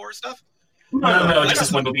cool horror stuff? No, that's just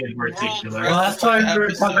this one a movie in particular. Well, that's why we're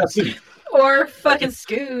talking about Scooby. Or fucking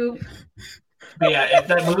Scoob. But yeah, if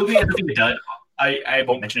that movie ends up being done, I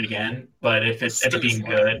won't mention it again. But if it's ends up being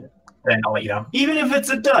good, then I'll let you know. Even if it's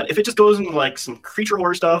a dud, if it just goes into like some creature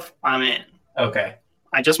horror stuff, I'm in. Okay.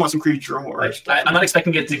 I just want some creature horror stuff. I'm not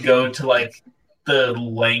expecting it to go to like the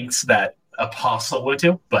lengths that Apostle went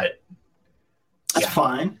to, but That's yeah.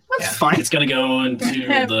 fine. That's Yeah. fine. It's gonna go into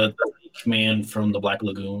the man from the Black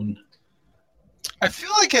Lagoon. I feel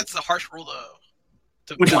like it's a harsh rule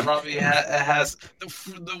though. Which one? Robbie has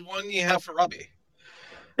the one you have for Robbie.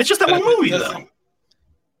 It's just that But one if it movie, doesn't- though.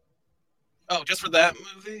 Oh, just for that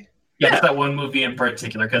movie? yeah, Yeah. it's that one movie in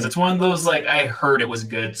particular because it's one of those like I heard it was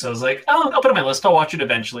good, so I was like, oh, I'll put it on my list. I'll watch it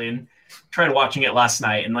eventually, and tried watching it last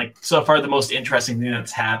night. And like so far, the most interesting thing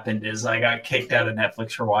that's happened is I got kicked out of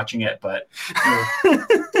Netflix for watching it, but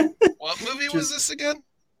What movie was this again?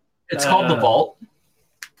 it's called The Vault.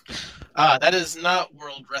 That is not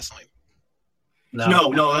World Wrestling.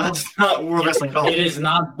 No, that's not World Wrestling at all. It is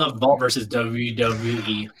not the Vault versus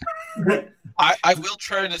WWE. I will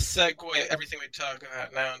try to segue everything we talk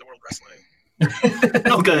about now into World Wrestling.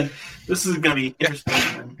 Oh, good. This is going to be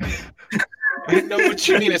interesting. I know what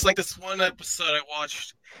you mean. It's like this one episode I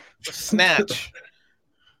watched with Snatch.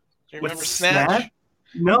 Do you With remember Snatch?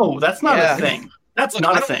 No, that's not Yeah. a thing. That's Look,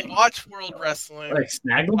 not I a don't thing. watch World Wrestling. Like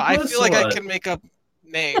Snagglepuss? But I feel like I or can make up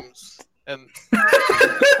names. And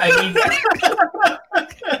I mean,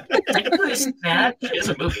 technically, Snatch is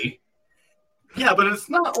a movie. Yeah, but it's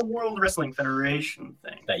not a World Wrestling Federation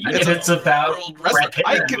thing. that you If it's about World Wrestler. Brad Pitt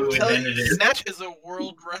I in a can movie, tell then you it is. Snatch is a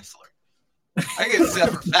world wrestler. I can say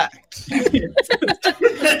that for a fact.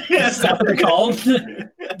 Is that what they're called?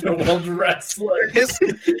 The World Wrestler.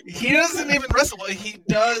 He doesn't even wrestle. What he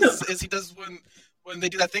does is he does when they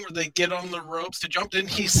do that thing where they get on the ropes to jump in,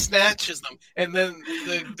 he snatches them, and then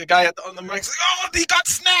the guy on the mic's like, "Oh, he got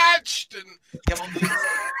snatched!" And you have all these-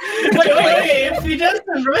 Wait, if he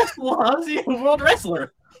doesn't wrestle, how's he a world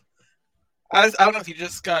wrestler? I don't know if he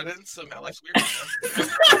just got in somehow. Life's weird.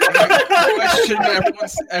 I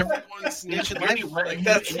question everyone's niche in life. Like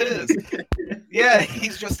that's his. Yeah,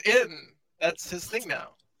 he's just in. That's his thing now.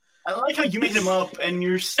 I like how you made him up and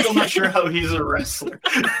you're still not sure how he's a wrestler.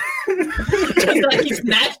 Just like he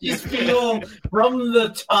snatched his people from the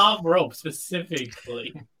top rope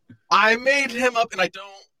specifically. I made him up, and I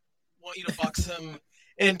don't want you to box him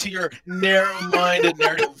into your narrow-minded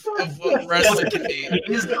narrative of what wrestling can be.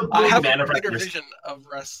 He is the I have boogeyman a of bigger wrestlers. vision of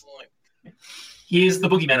wrestling. He is the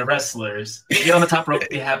boogeyman of wrestlers. If you get on the top rope,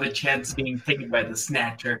 they have a chance of being taken by the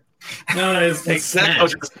snatcher. No, it's Exactly. Oh,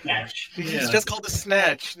 snatch. just the snatch. It's Yeah. just called the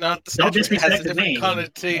snatch, not the Don't snatch. It has disrespect a the different name.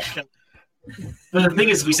 connotation. But the thing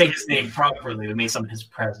is, we say his name properly. We may summon his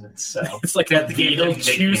presence. So It's like That a the game Beetle, can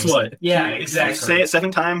choose make what? yeah, If you exactly. say it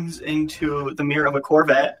 7 times into the mirror of a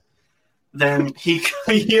Corvette, then he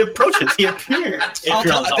approaches, he appears. If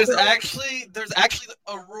you're on top There's rope. actually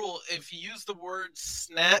a rule. If you use the word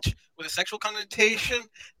snatch with a sexual connotation,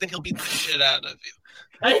 then he'll beat the shit out of you.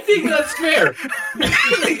 I think that's fair.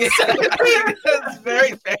 That's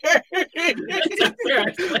very fair.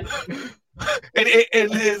 And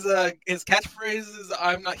his catchphrase is,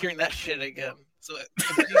 "I'm not hearing that shit again." So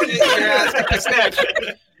if you get your ass kicked by snatch,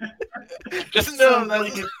 just know Sounds that's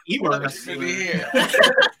like an what Eeyore I'm wrestler. gonna hear.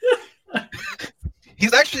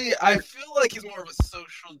 He's actually, I feel like he's more of a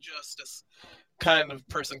social justice kind of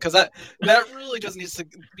person, because that really just needs to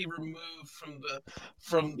be removed from Yeah,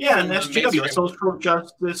 from and the that's JW, a mainstream. social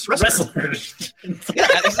justice wrestler. Wrestlers. Yeah,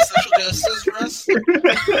 he's a social justice wrestler.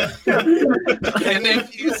 And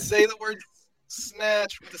if you say the word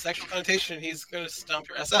snatch with a sexual connotation, he's gonna stomp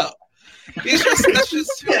your ass out. That's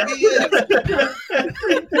just who he is.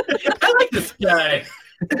 I like this guy.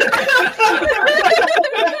 He's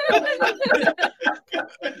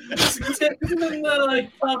in the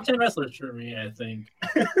top 10 wrestlers for me, I think.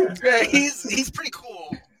 Yeah, he's pretty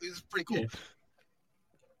cool. He's pretty cool.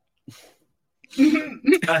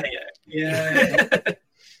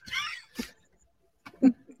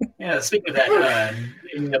 Yeah, speaking of that,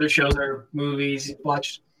 any other shows or movies you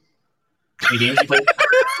watched? Any games you played?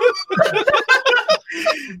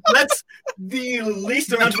 That's the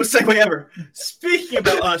least amount of a segue ever. Speaking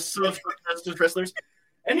about us, social wrestlers,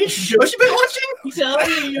 any shows you've been watching? You tell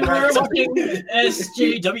me you were watching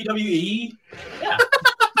SJWWE? Yeah.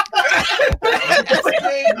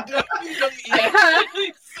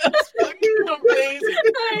 That's fucking amazing.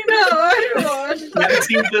 I know. I watched that. Haven't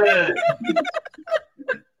seen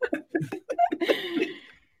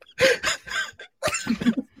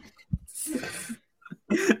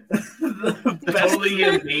the totally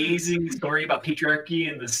amazing story about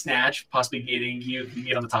patriarchy and the snatch possibly getting you to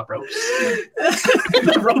get on the top ropes.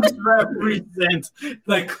 The ropes represent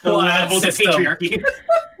the class Levels of system. patriarchy.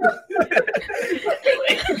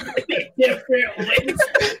 Different ways.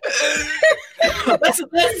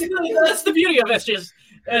 That's the beauty of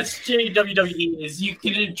SJWWE is you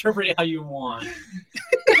can interpret it how you want.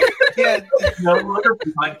 Yeah, No other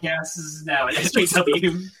podcast is now at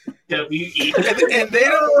SJWWE. and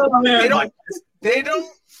they don't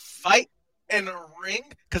fight in a ring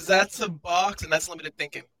because that's a box and that's limited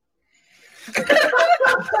thinking.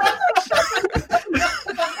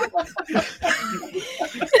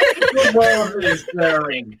 The world is the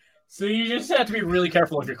ring. So you just have to be really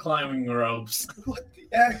careful if you're climbing ropes. What the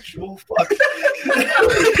actual fuck?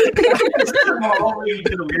 Already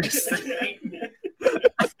did the weirdest thing.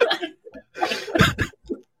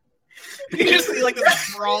 You just see like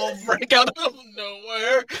this brawl break out of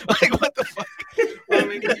nowhere. Like what the fuck? Well, I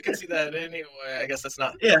mean, you can see that anyway. I guess that's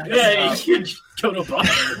not. Yeah. Yeah, you can go to a bar.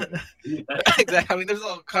 Exactly. I mean, there's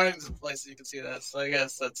all kinds of places you can see that. So I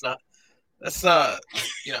guess that's not.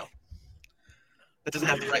 You know. That doesn't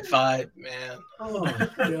have the right vibe, man. Oh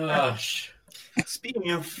gosh.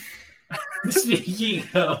 Speaking of, Speaking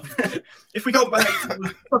of, if we go back to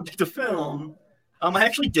the subject of film, I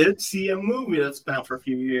actually did see a movie that's been out for a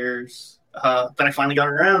few years that I finally got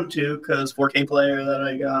around to because 4K player that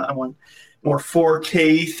I got, I want more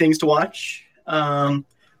 4K things to watch. The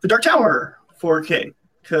Dark Tower 4K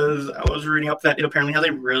because I was reading up that it apparently has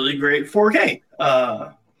a really great 4K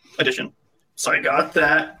edition. So I got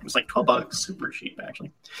that. It was like $12, super cheap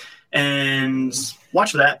actually, and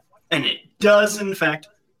watched that, and it does in fact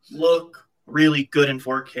look really good in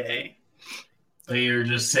 4K. So you're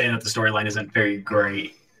just saying that the storyline isn't very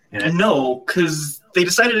great. And No, because they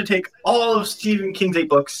decided to take all of Stephen King's 8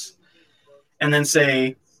 books and then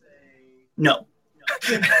say no.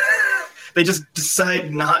 They just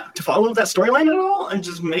decide not to follow that storyline at all and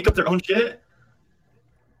just make up their own shit.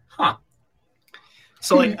 Huh.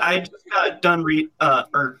 So like I just got done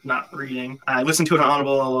not reading. I listened to it on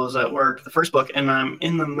Audible while I was at work, the first book, and I'm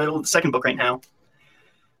in the middle of the second book right now.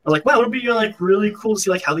 I was like, wow, it would be like really cool to see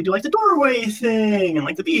like how they do like the doorway thing and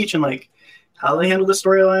like the beach and like how they handle the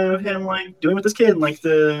storyline of him like doing with this kid and like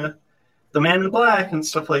the man in the black and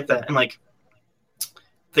stuff like that. And like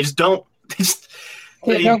they just don't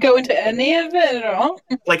They don't go into any of it at all.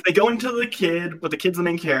 like they go into the kid, but the kid's the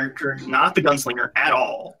main character, not the gunslinger at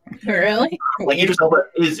all. Really? Like Idris Elba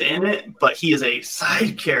is in it, but he is a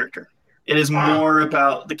side character. It is more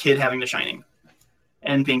about the kid having the Shining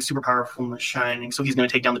and being super powerful in the Shining. So he's going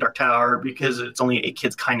to take down the Dark Tower because it's only a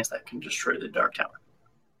kid's kindness that can destroy the Dark Tower.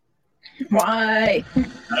 Why?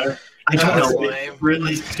 I don't That's know. lame. It's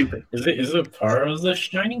really stupid. is it part of the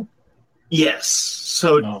Shining? Yes.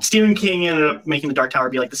 So No. Stephen King ended up making the Dark Tower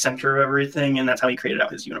be like the center of everything, and that's how he created out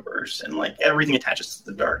his universe. And like everything attaches to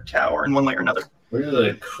the Dark Tower in one way or another. Where do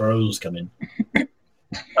the crows come in?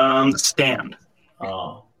 The Stand.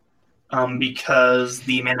 Oh, Because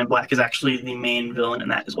the Man in Black is actually the main villain in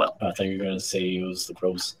that as well. I thought you were going to say it was the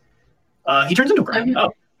crows. He turns into a crow. I'm,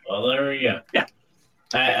 Well, there we go. Yeah.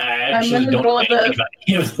 I I'm actually in the don't middle know of anything about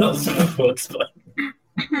any of those books, but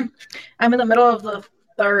I'm in the middle of the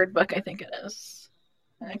third book, I think it is.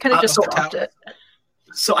 I kind of just so dropped it.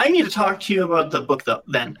 So I need to talk to you about the book though.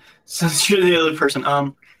 Then, since you're the other person,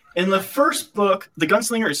 in the first book, the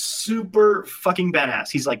gunslinger is super fucking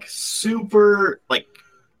badass. He's like super like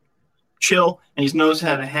chill, and he knows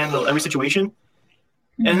how to handle every situation.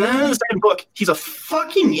 And then in the second book, he's a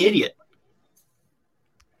fucking idiot.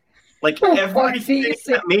 Like everything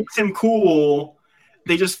that makes him cool,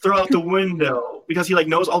 they just throw out the window because he like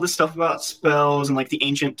knows all this stuff about spells and like the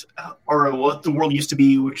ancient or what the world used to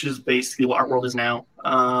be, which is basically what our world is now.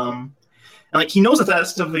 And like he knows that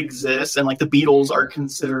stuff exists, and like the Beatles are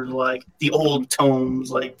considered like the old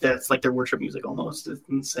tones, like that's like their worship music almost. It's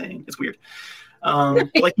insane. It's weird.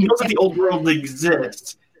 Like he knows that the old world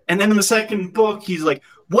exists, and then in the second book, he's like,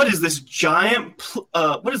 "What is this giant?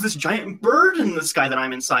 What is this giant bird in the sky that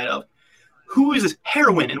I'm inside of? Who is this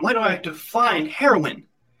heroine, and why do I have to find heroine?"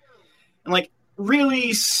 And like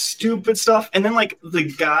really stupid stuff. And then like the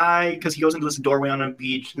guy, because he goes into this doorway on a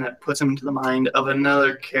beach, and that puts him into the mind of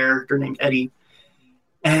another character named Eddie.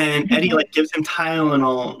 And Eddie like gives him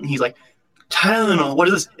Tylenol, and he's like, "Tylenol, what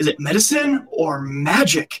is this? Is it medicine or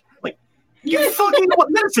magic? Like, you fucking know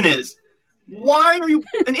what medicine is. Why are you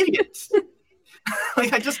an idiot?"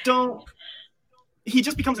 Like, I just don't. He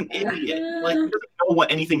just becomes an idiot. Like, he doesn't know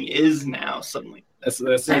what anything is now. Suddenly,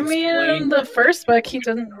 I mean, in the first book, he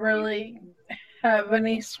didn't really have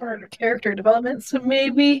any sort of character development, so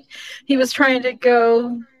maybe he was trying to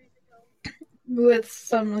go with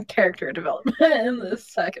some character development in the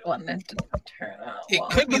second one, and it didn't turn out It well.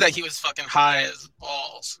 could be that he was fucking high as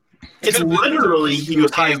balls. it's could've been- literally he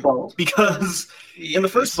goes high as balls, because in the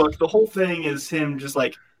first book, the whole thing is him just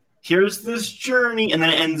like, here's this journey, and then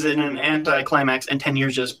it ends in an anticlimax, and 10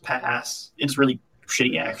 years just pass. It's really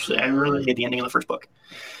shitty, actually. I really hate the ending of the first book.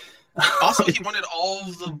 Also, he wanted all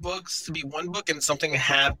of the books to be one book, and something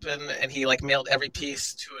happened, and he like mailed every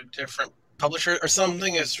piece to a different publisher or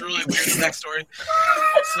something. It's really weird backstory.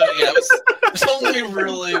 So yeah, there's only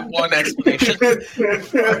really one explanation.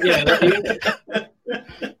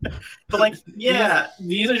 But like, yeah,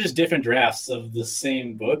 These are just different drafts of the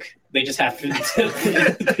same book. They just happen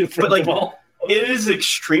to But, like, them all. it is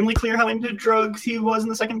extremely clear how into drugs he was in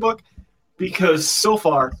the second book, because so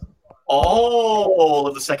far, all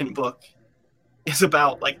of the second book is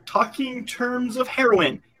about like talking terms of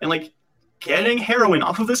heroin and like getting heroin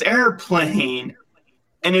off of this airplane,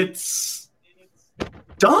 and it's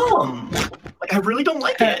dumb. Like, I really don't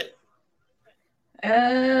like it.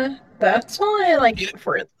 That's only like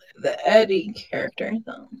for the Eddie character,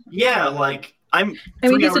 though. Yeah, like I mean,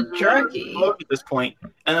 3 he's a hours into the druggie. book at this point,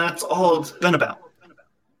 and that's all it's been about.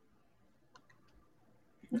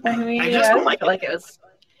 I mean, I just don't like feel like it was.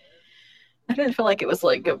 I didn't feel like it was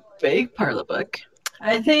like a big part of the book.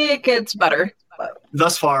 I think it gets better. But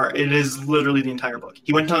Thus far, it is literally the entire book.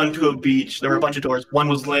 He went onto a beach. There were a bunch of doors. One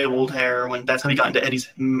was labeled heroin. That's how he got into Eddie's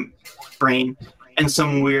brain. And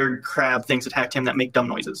some weird crab things attacked him that make dumb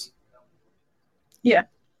noises.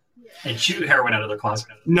 And shoot heroin out of their closet.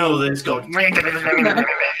 No, they just go. I'm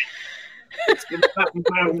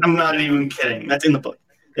not even kidding. That's in the book.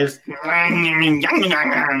 It's. How do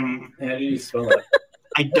you spell that?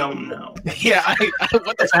 I don't know. Yeah,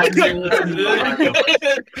 what the fuck?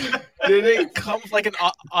 Did it come with like an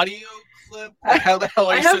audio clip? How the hell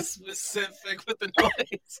are you so specific with the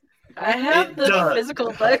noise? I have It the does.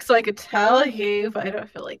 physical book, so I could tell you, but I don't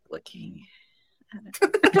feel like looking at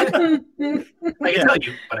it. I can tell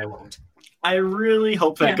you, but I won't. I really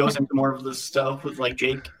hope that Yeah. it goes into more of this stuff with like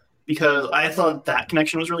Jake, because I thought that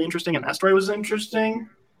connection was really interesting and that story was interesting.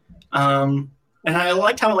 And I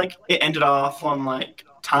liked how like it ended off on like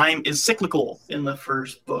time is cyclical in the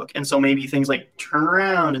first book, and so maybe things like turn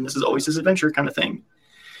around and this is always his adventure kind of thing.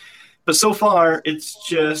 But so far, it's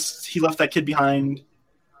just he left that kid behind,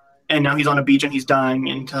 and now he's on a beach and he's dying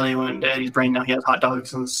until he went into Eddie's brain. Now he has hot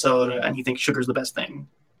dogs and soda, and he thinks sugar's the best thing.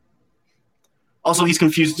 Also, he's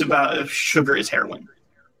confused about if sugar is heroin.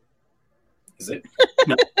 Is it?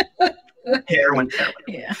 Heroin.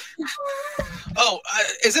 Yeah. Oh,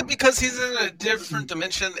 is it because he's in a different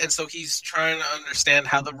dimension, and so he's trying to understand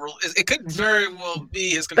how the world is? It could very well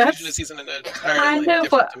be his confusion is he's in an entirely kind of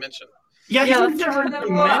different what- dimension. Yeah, he's Yeah, in a that's different kind of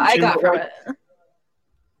what I dimension, got but, from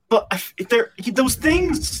like, it. But those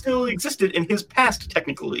things still existed in his past,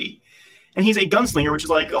 technically. And he's a gunslinger, which is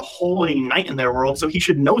like a holy knight in their world, so he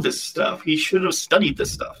should know this stuff. He should have studied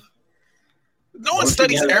this stuff. No one Once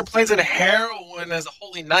studies again- airplanes and heroin as a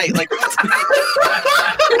holy knight. Like, what?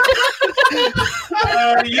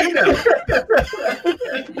 You know.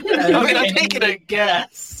 I mean, I'm taking a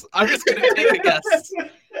guess. I'm just going to take a guess.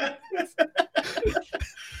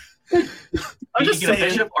 I'm just You get a saying.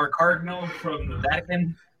 bishop or cardinal from the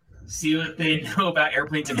Vatican, see what they know about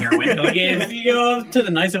airplanes and heroin. Like, if you go up to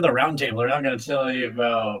the Knights of the Round Table, they're not going to tell you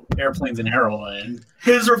about airplanes and heroin.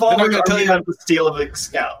 His revolver They're not gonna tell made you- out of the steel of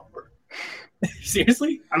Excalibur.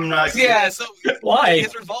 Seriously? I'm not. Yeah, so Why?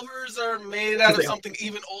 his revolvers are made out of something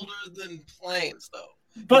even older than planes, though.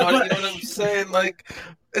 But, You know what I'm saying? Like,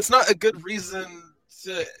 it's not a good reason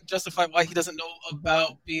to justify why he doesn't know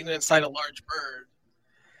about being inside a large bird.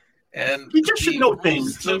 And He just should the know rules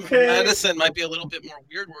things, of okay? medicine might be a little bit more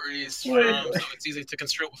weird where he's from, so it's easy to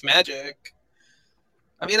construe it with magic.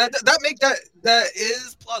 I mean, that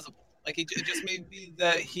is plausible. Like it just may be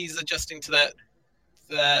that he's adjusting to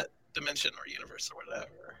that dimension or universe or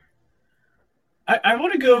whatever. I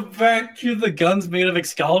want to go back to the guns made of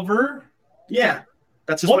Excalibur. Yeah,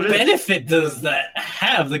 that's just What what it is. benefit does that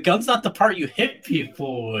have? The gun's not the part you hit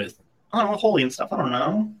people with. I don't know, holy and stuff. I don't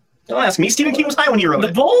know. Don't ask me. Stephen King was high when he wrote The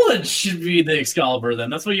it, bullet should be the Excalibur then.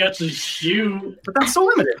 That's what you actually shoot. but that's so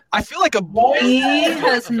limited. I feel like a boy He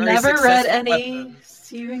has a very never read successful any weapon.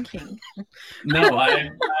 Stephen King. No, I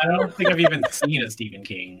don't think I've even seen a Stephen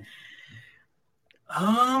King.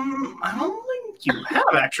 I don't think you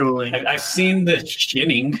have actually. I've seen The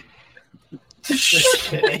Shining.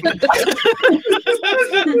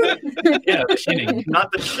 Yeah, The Shining.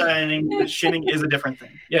 Not The Shining. The Shining is a different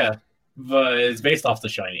thing. Yeah, but it's based off The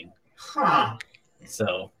Shining. Huh.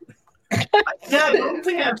 So Yeah, I don't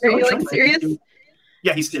think I have. Are you like serious?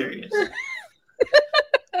 Yeah, he's serious.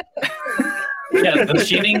 yeah, The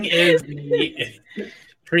Shining is the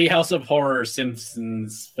Treehouse of Horror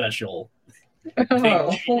Simpsons special. I think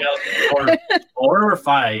Oh. Treehouse of Horror 4 or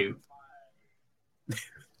 5.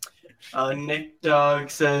 Nick Dog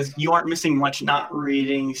says you aren't missing much not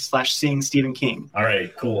reading / seeing Stephen King. All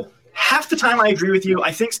right, cool. Half the time I agree with you.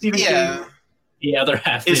 I think Stephen Yeah. King The other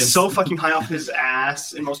half is so fucking high off his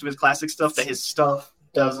ass in most of his classic stuff that his stuff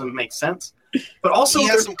doesn't make sense. But also He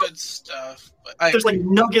has there's, some good stuff, but I there's like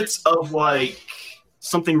agree. nuggets of like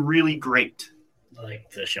something really great.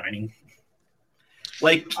 like The Shining.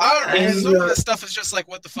 Like I don't know. and, Some of the stuff is just like,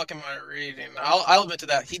 what the fuck am I reading? I'll admit to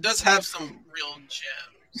that. He does have some real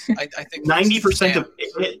gems. I think 90% of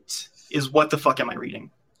it is what the fuck am I reading?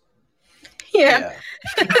 Yeah,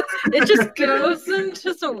 it just goes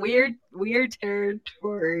into some weird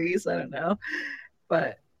territories. I don't know,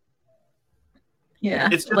 but yeah,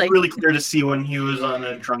 It's just like really clear to see when he was on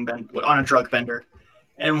a drug bender,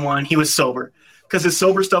 and when he was sober, because his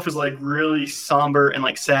sober stuff is like really somber and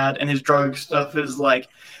like sad, and his drug stuff is like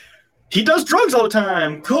he does drugs all the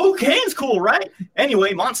time. Cocaine's cool, right?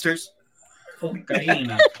 Anyway, monsters.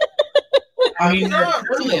 Cocaine. I mean, not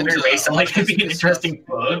there's really a weird into ways to like to be an autistic stuff. interesting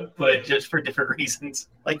book, but just for different reasons.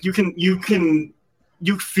 Like you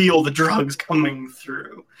feel the drugs coming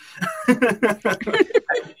through. To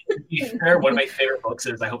be fair, one of my favorite books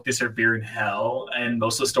is I Hope They Serve Beer in Hell, and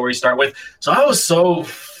most of the stories start with, so I was so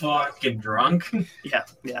fucking drunk. Yeah,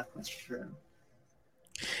 that's true.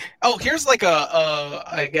 Oh, here's like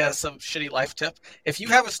I guess a shitty life tip. If you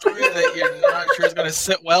have a story that you're not sure is going to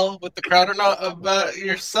sit well with the crowd or not about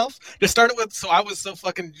yourself, just start it with, so I was so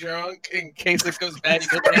fucking drunk, in case this goes bad, you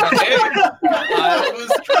can be like, hey, I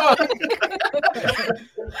was drunk.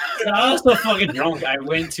 I was so fucking drunk. I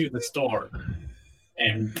went to the store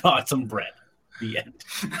and bought some bread. The end.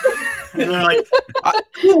 And they're like,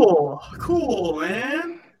 cool,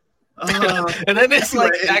 man. And then it's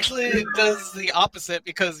like, Anyway. actually it does the opposite,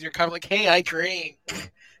 because you're kind of like, hey, I drink.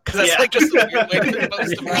 Because that's Yeah. like just a weird way to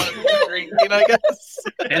boast about drinking, I guess.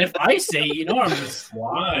 And if I say, I'm just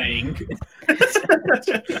lying.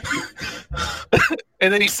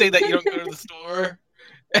 And then you say that you don't go to the store,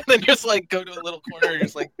 and then just like go to a little corner and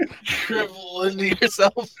just like shrivel into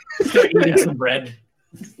yourself. Start eating some bread.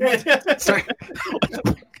 Sorry.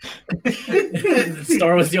 The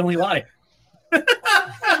store was the only lie.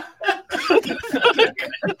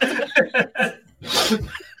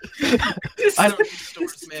 I don't do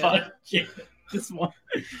stores, man. Fuck yeah.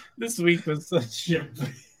 This week was such a...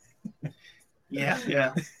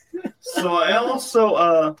 Yeah. So I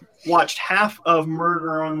also watched half of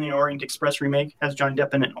Murder on the Orient Express remake, has Johnny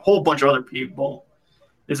Depp in it, and a whole bunch of other people.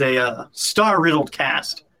 Is a star-riddled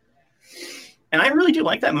cast, and I really do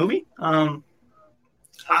like that movie.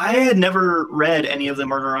 I had never read any of the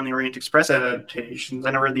Murder on the Orient Express adaptations.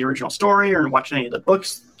 I never read the original story or watched any of the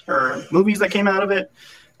books or movies that came out of it.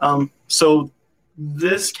 So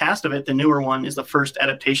this cast of it, the newer one, is the first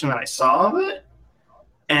adaptation that I saw of it.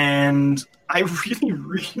 And I really,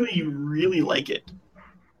 really, really like it.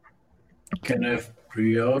 Kenneth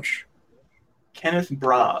Brioche. Kenneth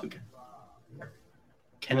Bragg.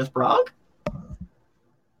 Kenneth Bragg?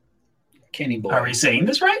 Kenny Boy. Are we saying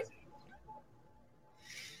this right?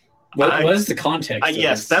 What is the context? of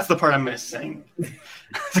Yes, this? that's the part I'm missing.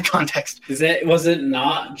 The context. Was it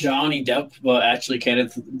not Johnny Depp, but actually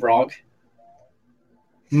Kenneth Bragg?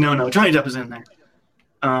 No, Johnny Depp is in there.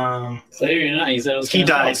 So you're not. He said it was He Kenneth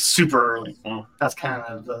Bragg. dies super early. Oh. That's kind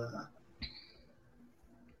of the.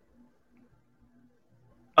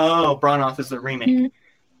 Oh, Bronoff is the remake.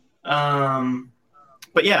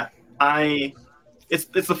 But yeah, it's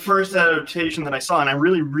the first adaptation that I saw, and I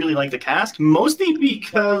really, really like the cast, mostly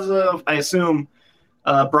because of, I assume,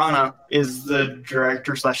 Brana is the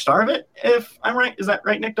director / star of it. If I'm right, is that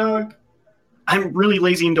right, Nick Dog? I'm really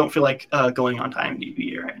lazy and don't feel like going on to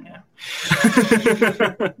IMDb right now.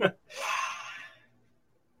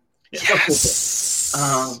 Yes.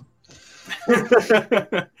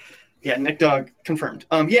 Yeah, Nick Dog confirmed.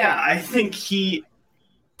 Yeah, I think he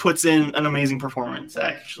puts in an amazing performance.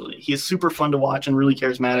 Actually, he is super fun to watch and really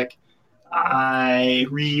charismatic. I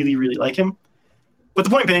really, really like him. But the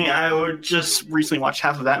point being, I would just recently watched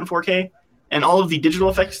half of that in 4K, and all of the digital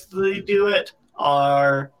effects that they do it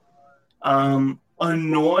are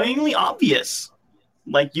annoyingly obvious.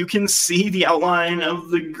 Like, you can see the outline of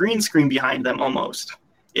the green screen behind them almost.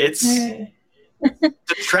 It's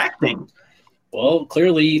distracting. Well,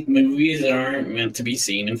 clearly movies aren't meant to be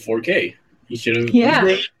seen in 4K. You should have.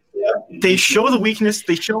 Yeah. They show the weakness.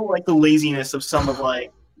 They show like the laziness of some of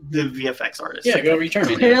like the VFX artists. Yeah, go return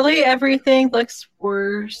it. Clearly, everything looks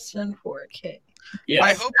worse in 4K. Yeah.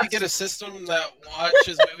 I hope you get a system that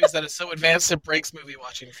watches movies that is so advanced it breaks movie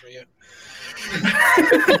watching for you.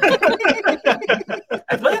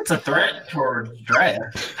 I feel like it's a threat towards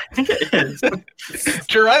Drea. I think it is.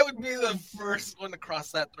 Jirai would be the first one to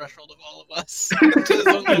cross that threshold of all of us. To his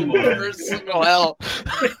own little personal hell.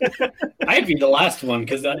 I'd be the last one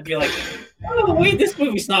because I'd be like, oh, wait, this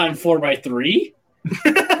movie's not in 4:3.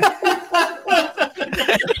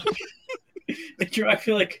 I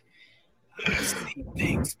feel like I've seen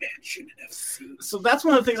things man shouldn't have seen. So that's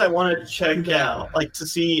one of the things I wanted to check out, like to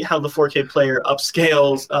see how the 4K player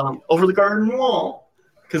upscales Over the Garden Wall,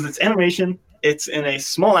 because it's animation, it's in a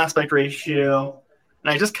small aspect ratio,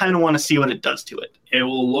 and I just kind of want to see what it does to it. It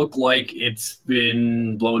will look like it's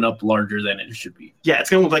been blown up larger than it should be. Yeah, it's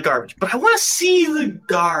gonna look like garbage, but I want to see the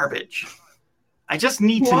garbage. I just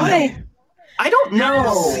need to know. Why? I don't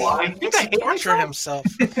know. I think I hate torture myself.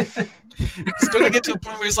 himself. He's going to get to a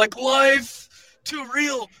point where he's like, life too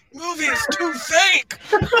real, movies too fake.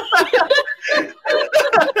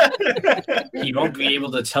 He won't be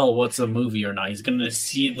able to tell what's a movie or not. He's going to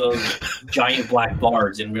see the giant black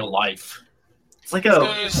bars in real life. It's like He's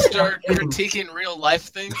going to start critiquing real life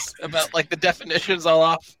things about like the definitions all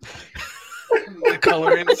off. The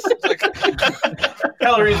coloring. Like,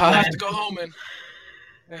 Coloring. I have to go home and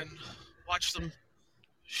watch some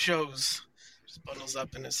shows. Just bundles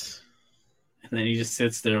up in his. And then he just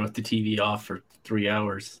sits there with the TV off for 3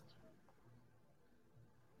 hours.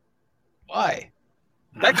 Why?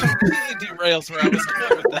 That completely derails where I was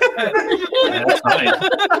going with that. That's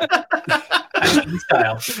fine.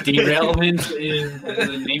 Style. Derailment is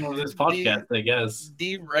the name of this podcast, I guess.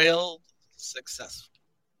 Derailed successful.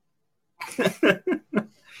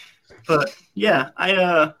 But yeah,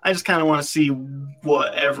 I just kind of want to see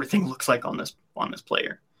what everything looks like on this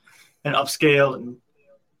player, and upscale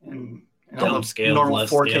and all the Downscaled, normal less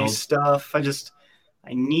 4K scaled. stuff.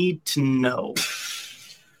 I need to know.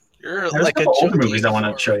 You're There's like a couple older junkie movies I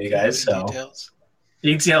wanna for show you guys, so. details.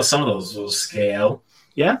 You can see how some of those will scale.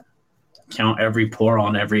 Count every pore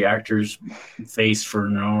on every actor's face for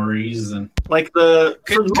no reason. Like for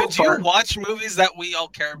Could the most you part, watch movies that we all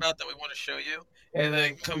care about that we want to show you, and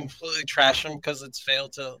then completely trash them because it's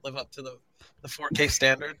failed to live up to the 4K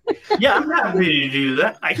standard? yeah, I'm happy to do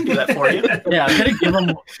that. I can do that for you. Yeah, I'm gonna give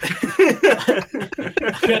him.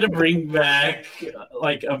 I'm gonna bring back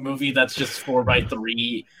like a movie that's just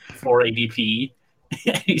 4:3, 480p.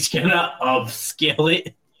 And he's gonna upscale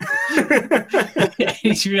it. And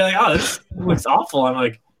he's gonna be like, "Oh, this looks awful." I'm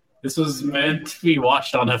like, "This was meant to be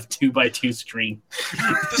watched on a 2x2 screen."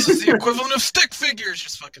 This is the equivalent of stick figures.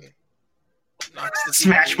 Just fucking knocks the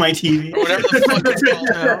Smash TV, my TV. or whatever the fuck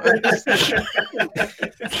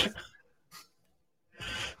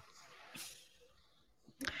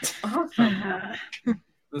it's called now.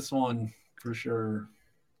 This one for sure.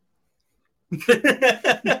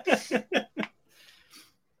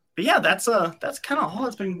 But yeah, that's kind of all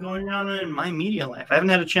that's been going on in my media life. I haven't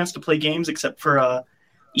had a chance to play games except for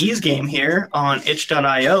E's game here on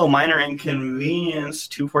itch.io. Minor inconvenience,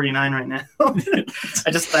 $2.49 right now.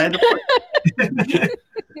 I had to play.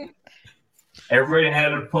 Everybody had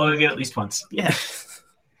to plug it at least once. Yeah, it's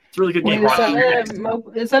a really good Wait, game.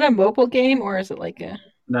 is that a mobile game or is it like a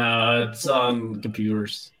No, it's on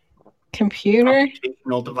computers. computer?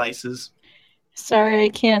 Computational devices. Sorry, I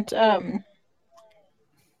can't Does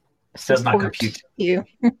not support compute. you.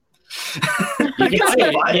 You can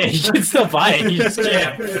still buy it. You can still buy it. You just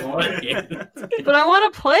can't play it. But I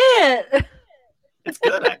want to play it. It's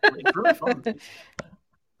good, actually. It's really fun.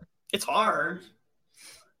 It's hard.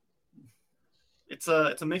 It's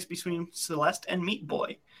a mix between Celeste and Meat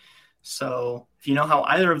Boy. So if you know how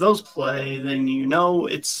either of those play, then you know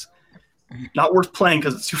it's Not worth playing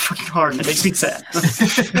because it's too freaking hard and it makes me sad.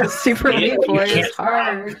 Super Yeah, Meat Boy you is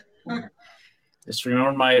hard. Just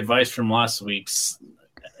remember my advice from last week's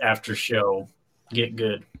after show. Get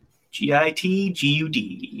good.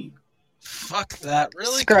 GITGUD. Fuck that.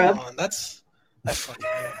 Really? Scrub. Come on. That's. I fucking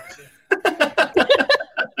hate it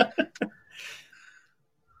too.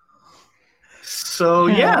 So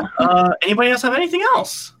yeah, anybody else have anything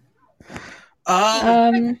else?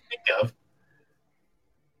 Um, Think of.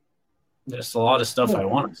 There's a lot of stuff I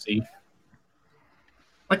want to see.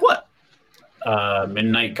 Like what?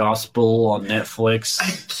 Midnight Gospel on Netflix.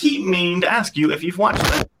 I keep meaning to ask you if you've watched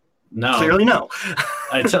it. No, Clearly, no.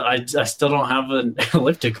 I still don't have an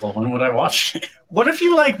elliptical. When would I watch it? What if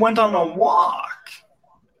you like went on a walk?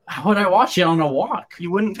 How would I watch it on a walk?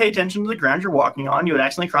 You wouldn't pay attention to the ground you're walking on. You would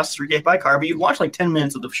accidentally cross the street by car, but you'd watch like 10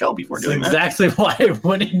 minutes of the show before That's doing that. exactly why I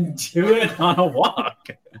wouldn't do it on a walk.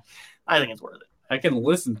 I think it's worth it. I can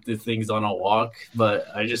listen to things on a walk, but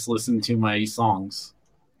I just listen to my songs.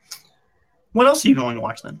 What else are you going to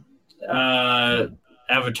watch then?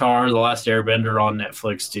 Avatar: The Last Airbender on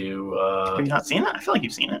Netflix too. Have you not seen it? I feel like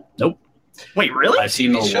you've seen it. Nope. Wait, really? I've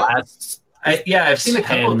seen the Sure. last I've seen a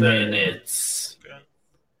couple 10 of the minutes.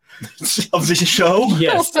 Of the show?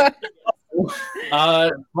 Yes.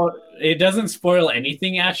 But it doesn't spoil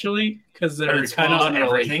anything actually, because they're kind of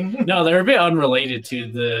unrelated. everything. No, they're a bit unrelated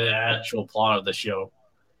to the actual plot of the show.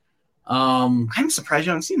 I'm surprised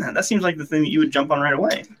you haven't seen that. That seems like the thing that you would jump on right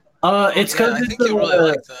away. It's Yeah, because I think you really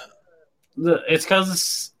like that. it's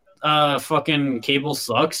because fucking cable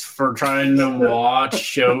sucks for trying to watch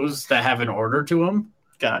shows that have an order to them.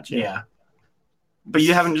 Gotcha. Yeah. But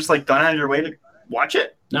you haven't just like gone out of your way to watch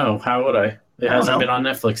it? No, how would I? It I don't hasn't know. been on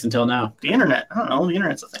Netflix until now. The internet. I don't know. The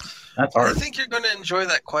internet's a thing. That's I hard. think you're going to enjoy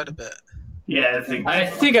that quite a bit. Yeah, I think. I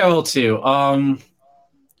think I will too.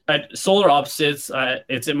 Solar Opposites.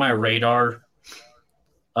 It's in my radar.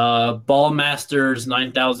 Ballmasters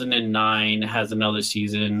 9009 has another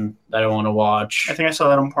season that I want to watch. I think I saw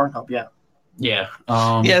that on Pornhub. Yeah. Yeah.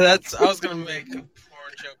 Yeah, that's. I was going to make a porn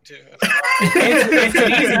joke too. It's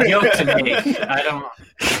an easy joke to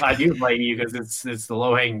make. I do blame you because it's the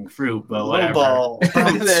low hanging fruit, but Low whatever. ball.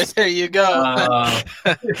 there you go.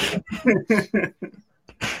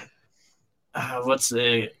 What's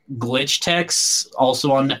the Glitch Text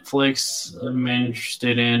also on Netflix? I'm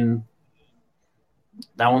interested in.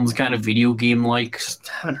 That one's kind of video game like. Just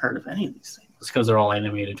haven't heard of any of these things. It's because they're all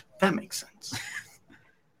animated. That makes sense.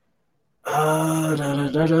 Those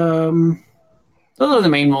are the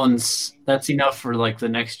main ones. That's enough for like the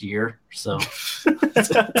next year. So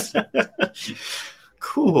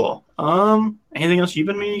Cool. Anything else you've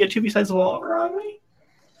been meaning to get to besides the Walker on me?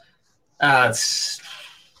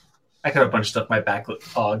 I got a bunch of stuff in my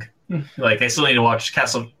backlog. Like I still need to watch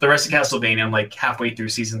the rest of Castlevania. I'm like halfway through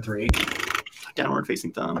season 3. Downward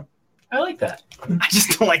facing thumb. I like that. I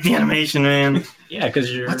just don't like the animation, man. yeah,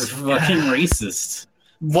 because you're What's- fucking racist.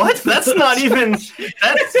 What? That's not even.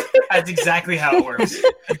 That's That's exactly how it works.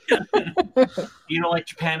 You don't like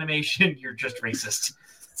Japanimation, you're just racist.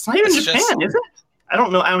 it's not even It's Japan, just- is it? I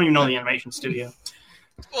don't know. I don't even know the animation studio.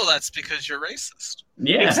 Well, that's because you're racist.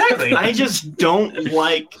 Yeah, Exactly. I just don't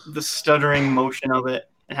like the stuttering motion of it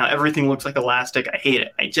and how everything looks like elastic. I hate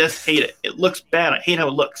it. I just hate it. It looks bad. I hate how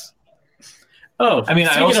it looks. Oh, I mean,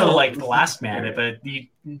 I speaking also of- liked The Last Man, but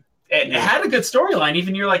it had a good storyline.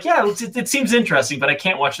 Even you're like, yeah, it seems interesting, but I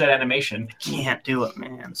can't watch that animation. Can't do it,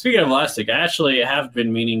 man. Speaking of elastic, I actually have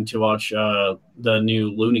been meaning to watch the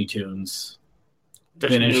new Looney Tunes.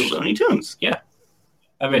 There's new Finished. Looney Tunes.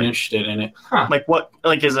 I've been interested in it. Like what?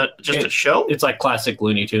 Like is it just a show? It's like classic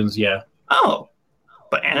Looney Tunes. Yeah, Oh,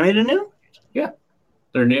 but animated new?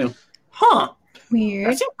 they're new. Huh?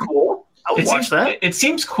 Weird. That seems cool. I would watch that. It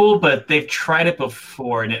seems cool, but they've tried it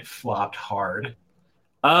before and it flopped hard.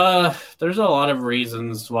 There's a lot of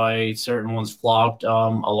reasons why certain ones flopped. A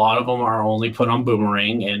lot of them are only put on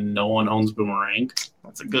Boomerang, and no one owns Boomerang.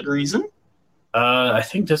 That's a good reason. I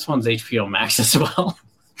think this one's HBO Max as well.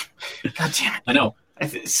 God damn it! I know.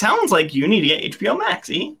 It sounds like you need to get HBO Max.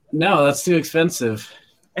 No, that's too expensive.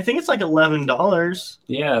 I think it's like $11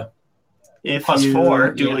 Yeah, if Plus you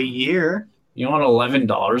 4, do yeah. a year. you know what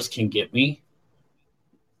 $11 can get me?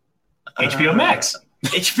 HBO Max.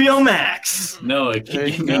 HBO Max. No, it There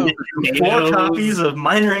can you get go. me 4 potatoes. copies of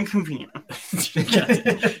Minor Inconvenience.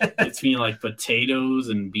 It's me like potatoes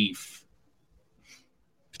and beef.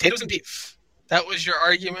 Potatoes and beef. That was your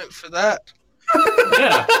argument for that?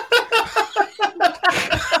 Yeah,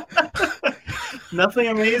 Nothing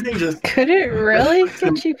amazing. Just Could it really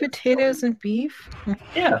get you potatoes and beef?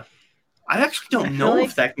 yeah. I actually I don't feel know like-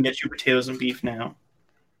 if that can get you potatoes and beef now.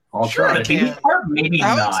 I'll Sure, try. I The beef can. part, maybe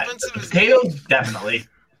How not. expensive The is potatoes, definitely.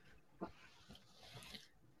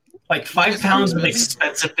 Like 5 It's pounds of expensive.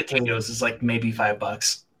 expensive potatoes is like maybe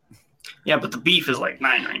 $5. Yeah, but the beef is like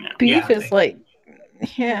 9 right now. Beef Yeah. is like,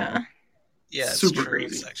 yeah. Yeah, it's Super true.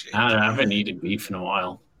 crazy. It's actually. I don't know. I haven't eaten beef in a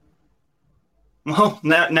while. Well,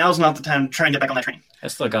 now's not the time to try and get back on that train. I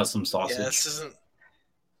still got some sausage. Yeah, this isn't.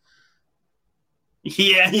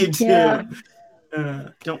 Yeah, you do. Yeah.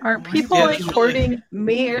 Don't, Aren't why- people Yeah, like it's really- hoarding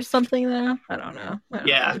meat or something now? I don't know. I don't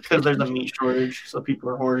Yeah, really because pay there's a attention. meat shortage, so people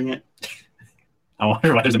are hoarding it. I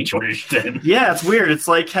wonder why there's a meat shortage then. Yeah, it's weird. It's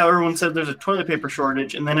like how everyone said there's a toilet paper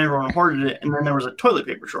shortage, and then everyone hoarded it, and then there was a toilet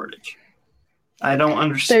paper shortage. I don't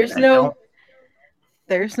understand.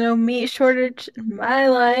 There's no meat shortage in my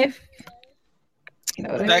life. You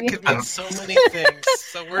know what I That mean? could mean so many things.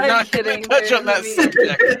 So we're I'm not going kidding, to touch on that there's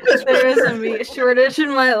subject. There is a meat shortage in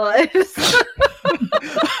my life.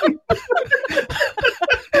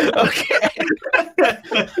 Okay.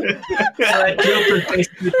 I joke with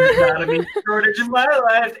basically there's not a meat shortage in my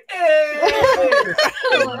life.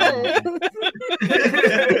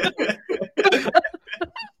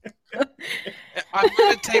 I'm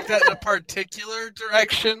going to take that in a particular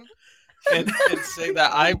direction and say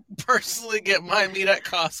that I personally get my meat at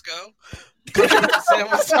Costco. That's what Sam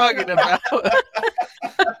was talking about.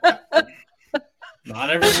 Not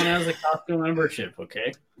everyone has a Costco membership,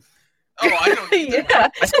 okay? Oh, I don't either. Yeah.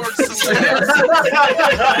 I scored something.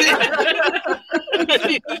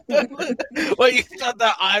 Well, you thought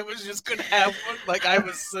that I was just going to have one? Like I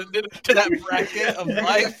was ascended to that bracket of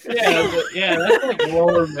life? Yeah, that's like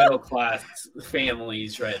lower middle class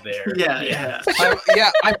families right there. Yeah.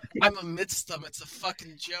 I'm amidst them. It's a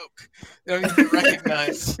fucking joke. They don't even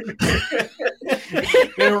recognize. They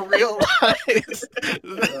don't realize.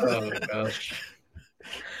 Oh gosh.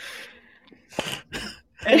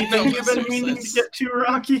 Anything No, you've been seriously, meaning to it's- get to,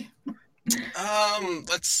 Rocky?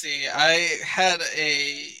 Let's see. I had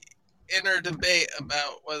a inner debate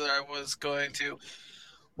about whether I was going to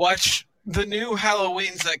watch the new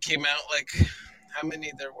Halloweens that came out. Like, how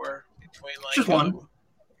many there were between like Just one.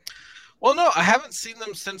 Well, no, I haven't seen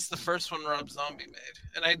them since the first one Rob Zombie made,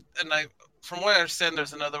 and I, from what I understand,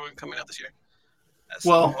 there's another one coming out this year. At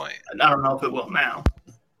some Well, point. I don't know if it will now.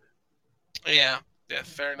 Yeah,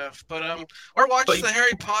 fair enough. But or watch But- the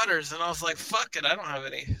Harry Potters, and I was like, fuck it, I don't have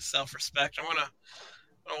any self-respect. I'm gonna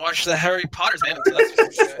watch the Harry Potters, man. So that's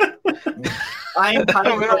what I'm doing. I am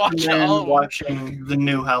I'm gonna watch recommend all of them. watching the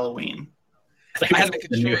new Halloween. I had to make a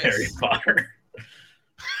the new choice. Harry Potter.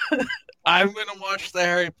 I'm gonna watch the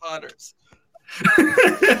Harry Potters.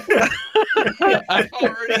 I've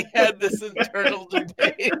already had this internal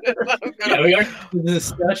debate. I'm Yeah, gonna- we are in the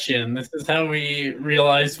discussion. This is how we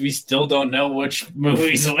realize we still don't know which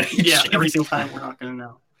movies which. Yeah, every single time we're not going to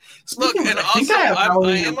know. Look, Speaking and of, I think also, I have I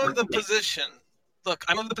Halloween am of number the 8. position. Look,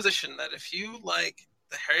 I'm of the position that if you like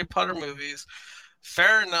the Harry Potter movies,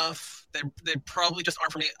 fair enough. They probably just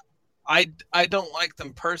aren't for me. I don't like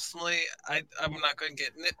them personally. I'm not going to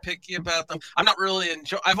get nitpicky about them. I'm not really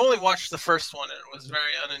I've only watched the first one and it was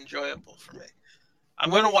very unenjoyable for me. I'm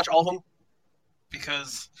going to watch all of them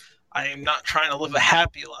because I am not trying to live a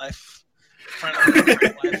happy life. I'm trying to live a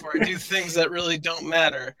great life where I do things that really don't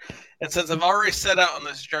matter. And since I've already set out on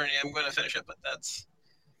this journey, I'm going to finish it. But that's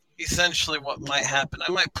essentially what might happen.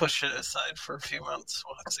 I might push it aside for a few months.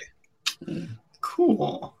 We'll have to see.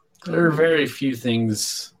 Cool. There are very few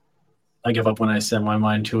things I give up when I set my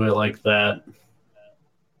mind to it like that.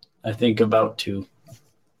 I think about 2.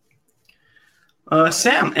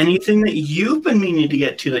 Sam, anything that you've been meaning to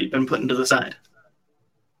get to that you've been putting to the side?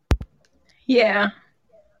 Yeah.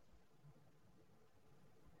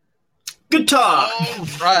 Good talk. All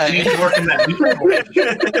right. Need to work in that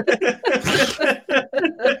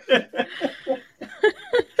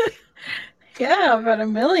Yeah, about a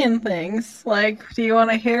million things. Like, do you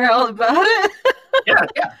want to hear all about it? Yeah.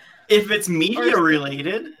 If it's media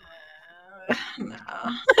related. No.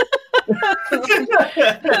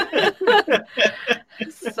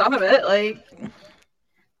 Some of it, like,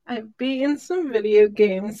 I've beaten some video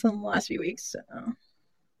games in the last few weeks, so.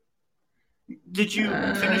 Did you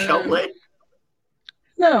finish Hellblade?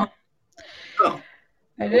 No. Oh.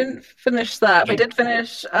 I didn't finish that. I did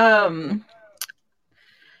finish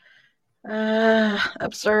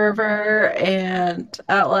Observer and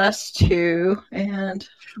Outlast 2 and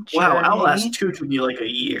Wow, Journey. Outlast 2 took you like a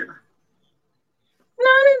year. No,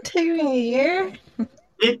 it didn't take me a year.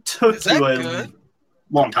 It took Is that you a good?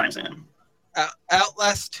 long time, Sam.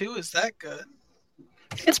 Outlast 2, is that good?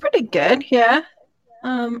 It's pretty good, yeah.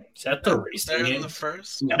 Is that the racing Better than game? the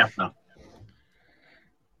first? No.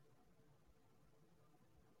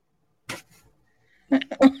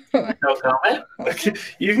 fulfillment.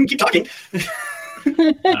 You can keep talking.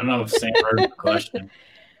 I don't know if Sam heard the question.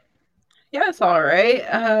 Yeah, it's all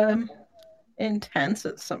right. Intense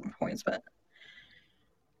at some points, but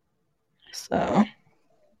so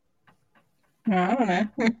I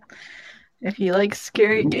don't know. If you like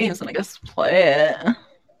scary games, then I guess play it.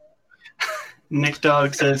 Nick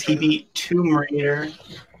Dog says he beat Tomb Raider.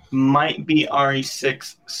 Might be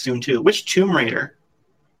RE6 soon too. Which Tomb Raider?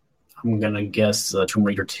 I'm gonna guess Tomb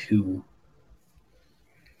Raider 2.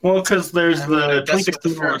 Well, because there's I'm the gonna guess the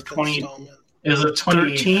 2016 or first 20. installment. It was a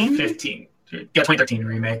 13? 2015. Yeah, 2013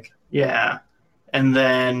 remake. Yeah, and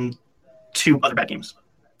then 2 other bad games.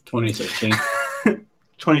 2016.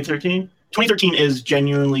 2013. 2013 is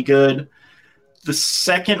genuinely good. The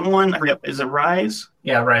second one, I forget, is it Rise?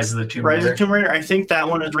 Yeah, Rise of the Tomb Rise Raider. of Tomb Raider. I think that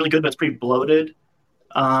one is really good, but it's pretty bloated.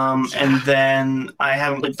 And then I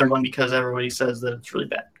haven't played the third one because everybody says that it's really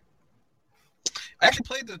bad. I actually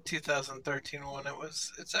played the 2013 one.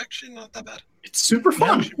 It's actually not that bad. It's super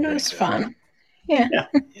fun. Actually pretty It was good. fun. Yeah.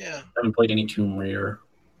 I haven't played any Tomb Raider.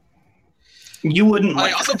 You wouldn't I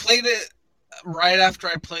like. also played it right after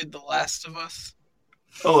I played The Last of Us.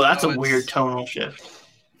 Oh, that's so a it's- weird tonal shift.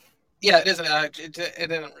 Yeah, it isn't. It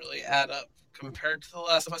didn't really add up compared to The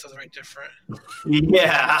Last of Us. It was very different.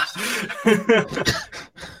 Yeah.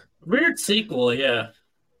 Weird sequel, yeah.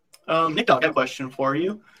 Nick Dog, I have a question for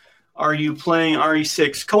you. Are you playing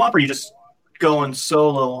RE6 co-op, or are you just going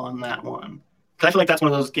solo on that one? Because I feel like that's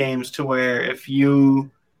one of those games to where if you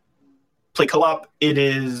play co-op, it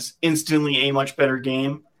is instantly a much better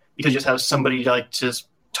game because you just have somebody to like just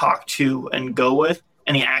talk to and go with,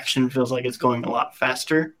 and the action feels like it's going a lot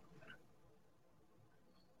faster.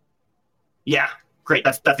 Yeah, great.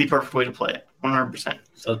 That's the perfect way to play it. 100%.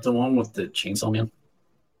 Is that the one with the Chainsaw Man?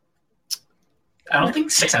 I don't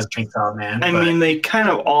think 6 has Chainsaw Man. I but- mean, they kind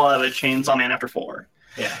of all have a Chainsaw Man after 4.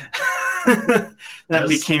 yeah. That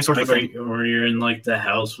became sort of a thing. where you're in like the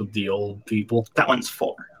house with the old people. That one's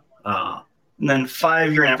 4. Ah, And then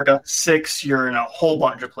 5, you're in Africa. 6, you're in a whole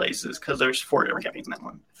bunch of places because there's 4 different campaigns in that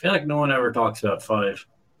one. I feel like no one ever talks about 5.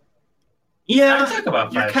 I Yeah, talk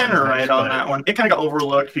about you're 5 kind of sometimes, right on but- that one. It kind of got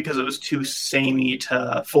overlooked because it was too samey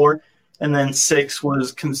to 4. And then 6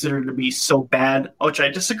 was considered to be so bad, which I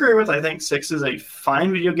disagree with. I think 6 is a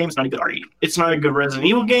fine video game. It's not a good RE. It's not a good Resident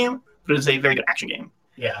Evil game, but it's a very good action game.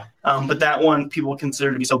 Yeah. But that one people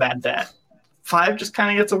consider to be so bad that 5 just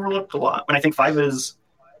kind of gets overlooked a lot. And I think 5 is,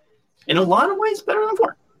 in a lot of ways, better than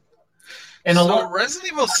 4. And so a lot.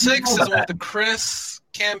 Resident Evil 6 know is about with that. the Chris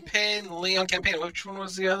campaign, the Leon campaign. Which one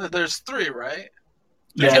was the other? There's 3, right?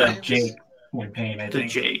 Yeah, Yeah, James? Jake campaign, I The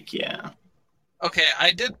think. Jake, yeah. Okay,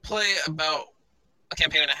 I did play about a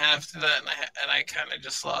campaign and a half to that, and I kind of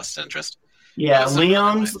just lost interest. Yeah, That's really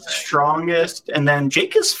Leon's my the thing. strongest, and then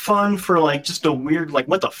Jake is fun for like just a weird, like,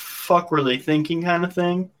 what the fuck were they thinking kind of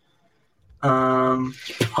thing.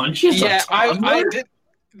 punches. Yeah, a I toddler? did.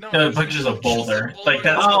 No, No, it's punches a boulder. Like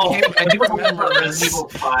that's Oh, when people talk about Resident Evil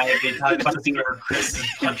 5. They talk about the scene where Chris is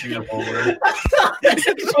punching a boulder.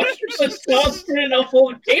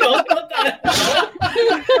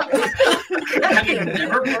 Have you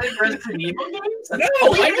never played Resident Evil games? No,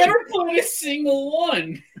 I never played a single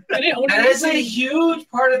one. I didn't own That is a anything. huge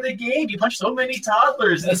part of the game. You punch so many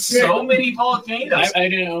toddlers and That's so true. many volcanoes. I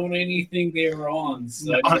didn't own anything they were on,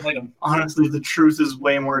 so I just played them. Honestly, the truth is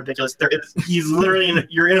way more ridiculous. He's literally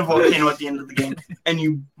you're in a volcano at the end of the game, and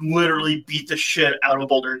you literally beat the shit out of a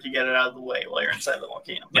boulder to get it out of the way while you're inside the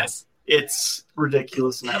volcano. Yes. It's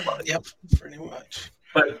ridiculous, and I love it. Yep, pretty much.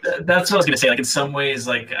 But that's what I was gonna say. Like in some ways,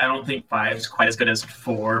 like I don't think 5 is quite as good as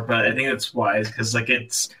 4, but I think that's wise because like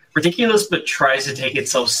it's ridiculous, but tries to take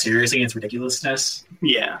itself seriously in its ridiculousness.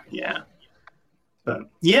 Yeah, yeah. But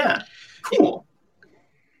yeah, cool.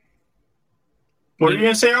 What are you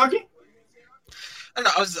gonna say, Rocky? I don't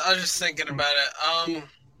know. I was just thinking about it.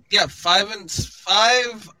 Yeah, 5 and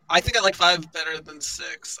 5. I think I like 5 better than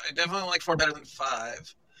 6. I definitely like 4 better than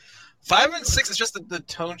 5. 5 and 6 is just the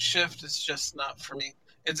tone shift is just not for me.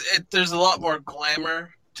 There's a lot more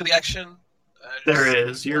glamour to the action. There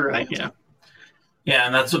is. You're right. Yeah. Yeah,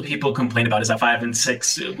 and that's what people complain about is that 5 and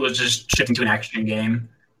 6 was just shifting to an action game,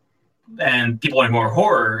 and people wanted more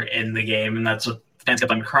horror in the game, and that's what fans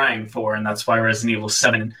kept on crying for, and that's why Resident Evil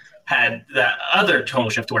 7 had that other tonal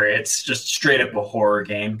shift where it's just straight up a horror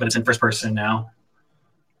game, but it's in first person now.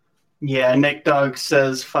 Yeah. Nick Dog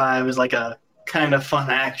says 5 is like a kind of fun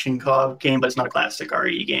action co-op game, but it's not a classic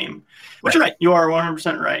RE game. Which you're right. You are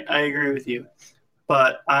 100% right. I agree with you.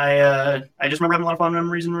 But I just remember having a lot of fun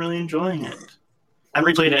memories and really enjoying it. I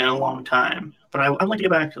haven't replayed it in a long time, but I'd like to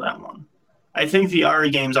get back to that one. I think the RE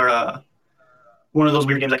games are one of those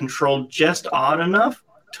weird games that control just odd enough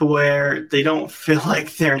to where they don't feel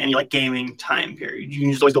like they're in any like gaming time period. You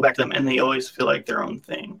can just always go back to them, and they always feel like their own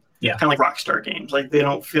thing. Yeah. Kind of like Rockstar games. Like they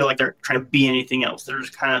don't feel like they're trying to be anything else. They're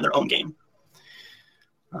just kind of their own game.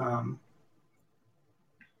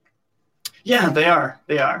 Yeah, they are.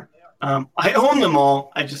 They are. I own them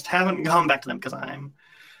all. I just haven't gone back to them because I'm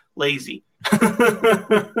lazy.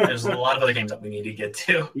 There's a lot of other games that we need to get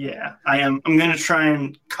to. Yeah, I am. I'm going to try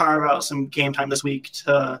and carve out some game time this week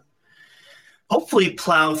to hopefully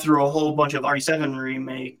plow through a whole bunch of RE7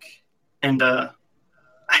 remake. And I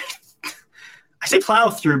say plow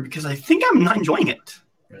through because I think I'm not enjoying it.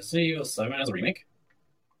 Resident Evil 7 as a remake?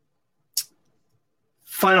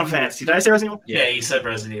 Final Fantasy. Did I say Resident Evil? Yeah, you said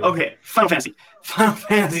Resident Evil. Okay, Final Fantasy. Final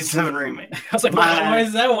Fantasy 7 remake. I was like, why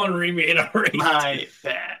is that one remade already? My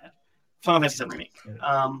bad. Final Fantasy 7 remake.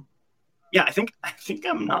 Yeah, I think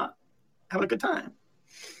I'm not having a good time.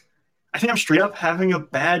 I think I'm straight up having a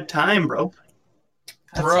bad time, bro.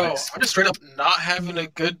 Bro, I'm just straight up not having a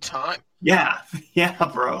good time. Yeah,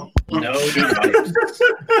 bro. No, dude.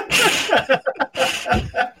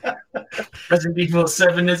 Resident Evil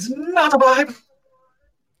 7 is not a vibe.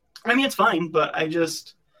 I mean, it's fine, but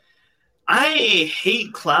I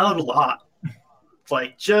hate Cloud a lot.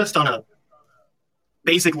 Like, just on a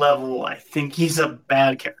basic level, I think he's a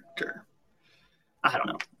bad character. I don't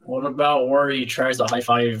know. What about where he tries to high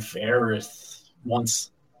five Aerith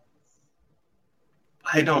once?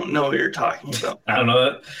 I don't know what you're talking about. I don't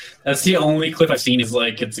know. That's the only clip I've seen. Is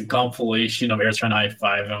like it's a compilation of Aerith trying to high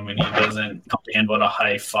five him, and he doesn't comprehend what a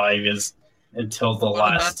high five is until the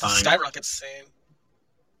last time. Skyrocket's saying.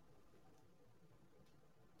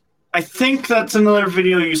 I think that's another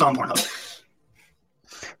video you saw on Pornhub.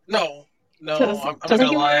 No, I'm not Doesn't gonna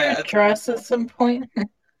he lie. wear a dress at some point?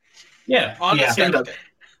 Yeah, On the Yeah. Skyrocket.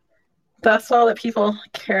 That's all that people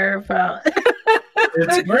care about.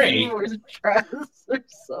 it's great. He wears a dress or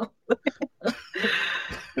something.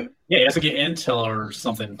 Yeah, he has to get intel or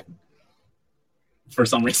something for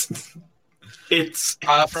some reason. It's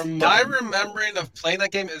From my remembering of playing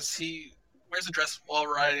that game, is he wears a dress while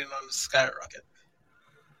riding on the Skyrocket.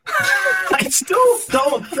 I still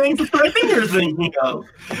don't think it's the right thing you're thinking of.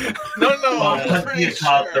 No, I'm pretty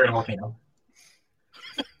sure.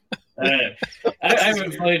 I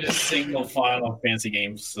haven't played a single Final Fantasy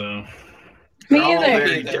game, so Me They're all either.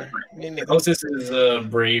 very different. Me neither. closest is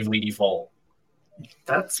Bravely Default.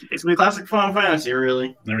 That's basically classic Final Fantasy,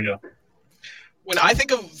 really. There we go. When I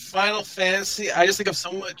think of Final Fantasy, I just think of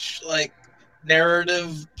so much like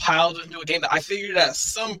narrative piled into a game that I figured at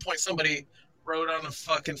some point somebody rode on a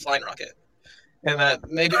fucking flying rocket, and that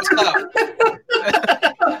maybe it was Cloud.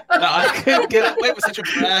 No, I couldn't get away with such a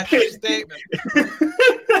brash statement.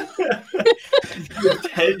 You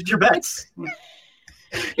hedged your bets.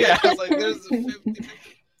 Yeah, I was like, there's a 50.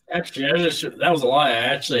 Actually, that was a lie. I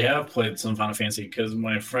actually have played some Final Fantasy because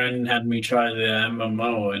my friend had me try the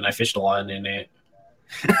MMO, and I fished a lot in it.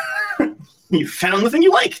 You found the thing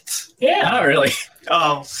you liked. Yeah, not really.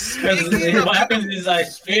 Oh, Because what happens is I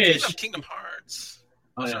Speaking fish. of Kingdom Hearts.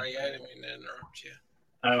 Oh, yeah. Sorry, I didn't mean to interrupt you.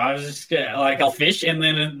 I was just like, I'll fish, and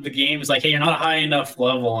then the game is like, hey, you're not a high enough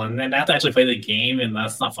level, and then I have to actually play the game, and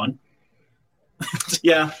that's not fun.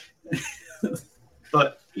 yeah.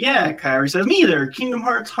 But yeah, Kyrie says me either. Kingdom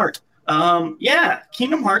Hearts Heart. Yeah,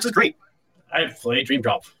 Kingdom Hearts is great. I've played Dream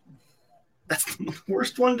Drop. That's the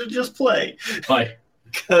worst one to just play Why?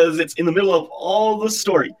 because it's in the middle of all the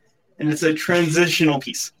story, and it's a transitional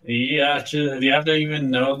piece. You have to even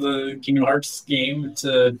know the Kingdom Hearts game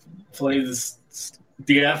to play this.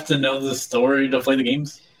 Do you have to know the story to play the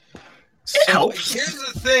games? So helps. here's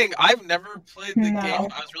the thing: I've never played the No. game.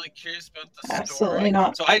 I was really curious about the story. Absolutely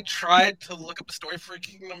not. So I tried to look up the story for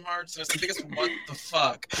Kingdom Hearts, and it's the biggest what the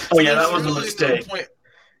fuck. Oh yeah, There's that was a really mistake. No point.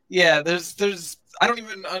 Yeah, there's I don't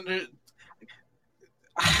even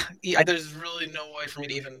yeah, there's really no way for me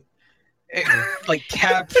to even like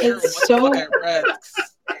capture It's what the fuck I read.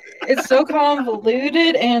 It's so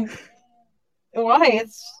convoluted, and why?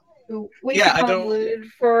 It's way Yeah, too I don't- convoluted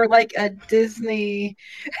for like a Disney.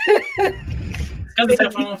 Because it's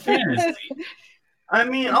a Final Fantasy. I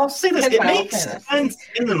mean, I'll say this: And it Final makes Fantasy. sense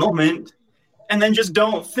in the moment, and then just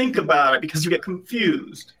don't think about it because you get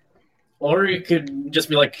confused. Or you could just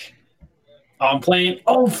be like, I'm playing.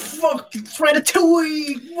 Oh fuck! It's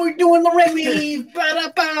Ratatouille. We're doing the Remy.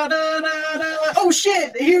 Ba-da-ba-da-da-da. Oh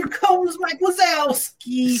shit! Here comes Mike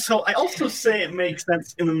Wazowski. So I also say it makes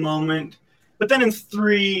sense in the moment, but then in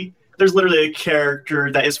 3, there's literally a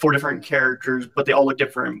character that is 4 different characters, but they all look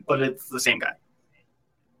different, but it's the same guy.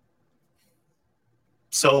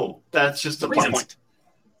 So that's just a plot Reasons. point.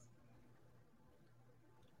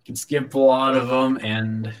 You can skip a lot of them,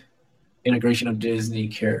 and integration of Disney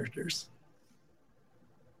characters.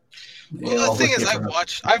 Well, the thing is, I've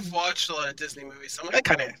watched a lot of Disney movies. So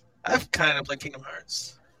I've kind of played Kingdom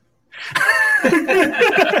Hearts.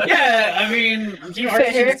 Yeah, I mean, Kingdom Hearts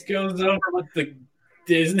Fair. just goes over what the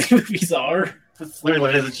Disney movies are. That's literally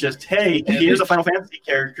what it is. It's just, hey, here's a Final Fantasy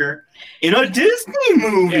character in a Disney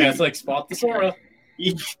movie. Yeah, it's like Spot the Sora.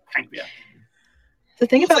 Yeah. The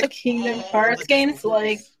thing It's about like the Kingdom all Hearts the games,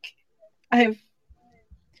 like I've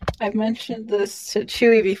mentioned this to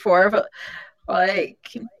Chewy before, but like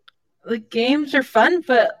the games are fun,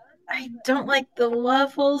 but I don't like the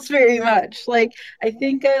levels very much. Like I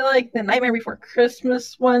think I like the Nightmare Before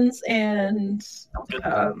Christmas ones and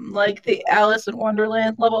like the Alice in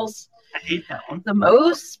Wonderland levels I hate that one. the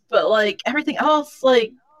most, but like everything else,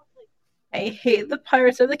 like I hate the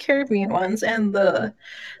Pirates of the Caribbean ones and the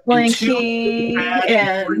Lion two, King, Bad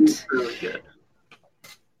and three is really good.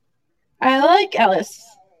 I like Alice.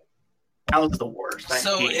 That was the worst. I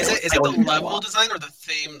So hate is it I the wasn't level allowed. design or the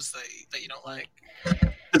themes that you don't like?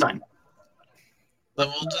 Design?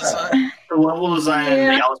 Level design. The level design in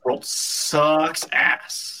Yeah. the Alice world sucks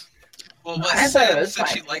ass. Well, but I thought it Sam was said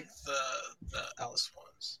she fine. liked the Alice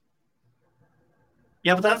ones.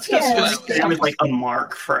 Yeah, but that's Yeah. just Sam is like a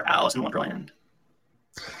mark for Alice in Wonderland.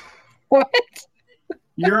 What?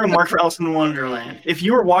 You're a mark for Alice in Wonderland. If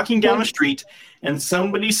you were walking down the street and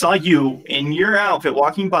somebody saw you in your outfit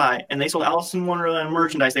walking by and they saw Alice in Wonderland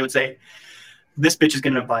merchandise, they would say, "This bitch is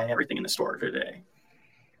going to buy everything in the store today."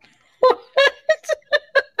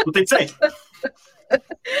 What they'd say.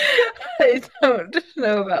 I don't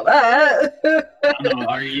know about that.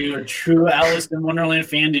 Are you a true Alice in Wonderland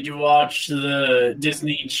fan? Did you watch the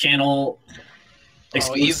Disney Channel he's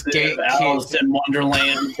exclusive gatekeep. Alice in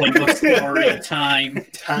Wonderland playbook story time?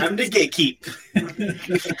 Time to gatekeep. Only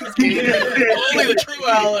the true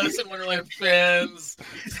Alice in Wonderland fans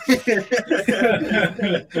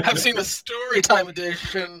have seen the Storytime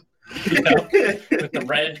edition. With the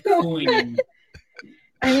red queen.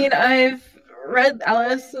 I mean, I've read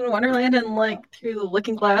Alice in Wonderland and like through the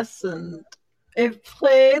Looking Glass, and I've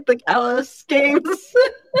played like Alice games,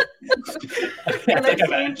 and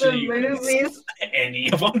I've seen the movies. Any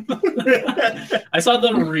of them. I saw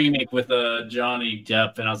the remake with Johnny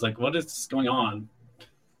Depp, and I was like, "What is going on?"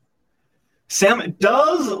 Sam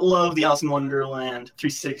does love the Alice in Wonderland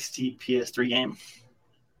 360 PS3 game.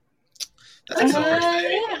 That's like so much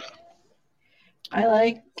Yeah. I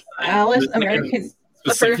like Alice American,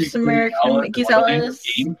 the first American Mickey's Alice.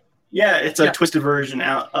 Game. Yeah, it's a Yeah. twisted version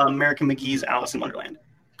of American McGee's Alice in Wonderland.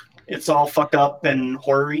 It's all fucked up and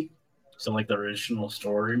horror-y. So, like the original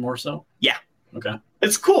story, more so. Yeah. Okay.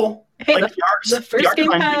 It's cool. Hey, Like the first art game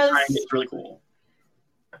design has- behind it's really cool.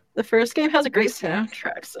 the first game has a great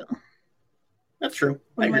soundtrack, so That's true.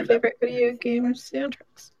 I one of agree my with that. favorite video game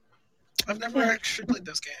soundtracks. I've never actually played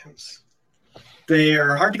those games. They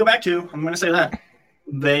are hard to go back to. I'm going to say that.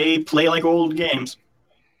 They play like old games.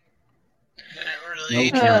 Yeah, No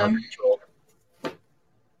really. camera Um, control.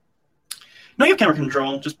 No, you have camera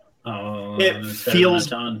control. Just Oh, it it's better feels-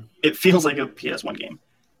 than a ton. it feels like a PS1 game,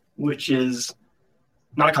 which is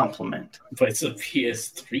not a compliment. But it's a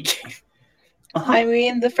PS3 game. I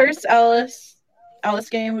mean, the first Alice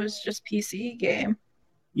game was just PC game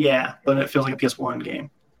Yeah, but it feels like a PS1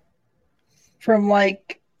 game. from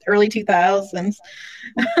like early 2000s.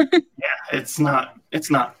 It's not. It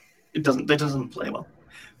doesn't play well.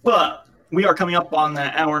 But we are coming up on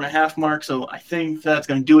that hour and a half mark, so I think that's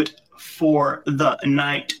going to do it for the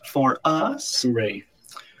night for us. Hooray.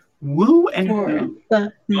 Woo and For woo.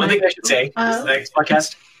 the One thing I should say is Uh, the next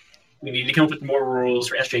podcast, we need to come up with more rules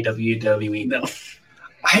for SJWWE. No,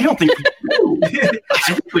 I don't think we do.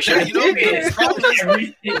 we should. You know, the problem is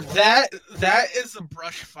Everything. that is a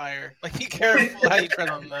brush fire. Like, be careful how you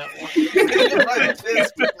tread on that one. Right,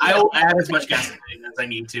 this- I will add as much gasoline as I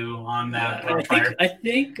need to on that fire. I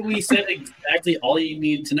think we said exactly all you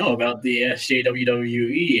need to know about the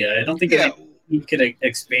SJWWE. I don't think Yeah. we could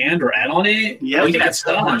expand or add on it. Yeah, we we can got add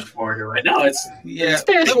so much more to it. No, it's Yeah,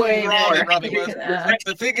 There's Don't way get me wrong, more it probably you was. can add.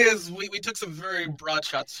 The thing is, we took some very broad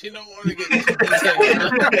shots. You don't want to get into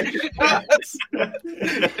shots.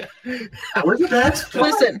 We're the best.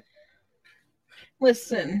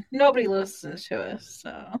 Listen, nobody listens to us,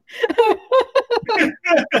 so we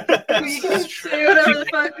can say whatever the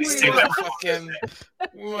fuck we Say want. Fucking,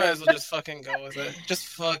 we might as well just fucking go with it. Just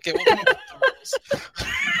fuck it. We'll come up with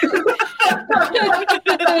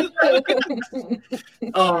the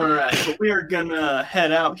rules. All right, so we are gonna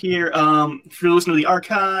head out here. If you're listening to the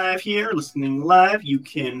archive here, listening live, you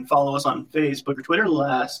can follow us on Facebook or Twitter.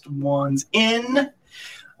 Last one's in.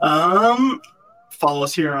 follow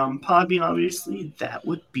us here on Podbean, obviously. That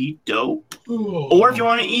would be dope. Or if you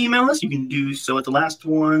want to email us, you can do so at the last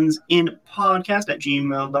ones in podcast at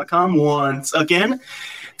gmail.com. Once again,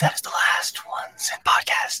 that is the last ones in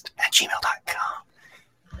podcast at gmail.com.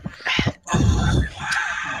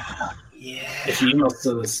 Yeah. If you email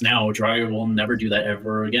us now, Dry will never do that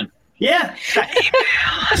ever again. Yeah.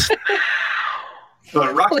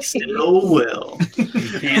 But Rock still will.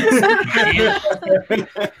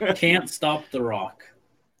 Can't stop the Rock.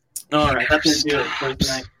 All right, that's going to do it for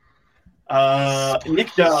tonight.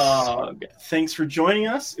 Nick Dog, thanks for joining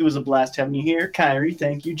us. It was a blast having you here. Kyrie,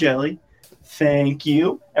 thank you. Jelly, thank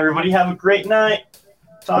you. Everybody have a great night.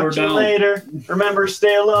 Talk to you later. Remember,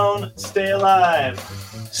 stay alone, stay alive.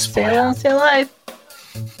 Stay alone, stay alive.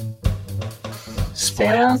 Stay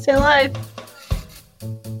alone, stay alive.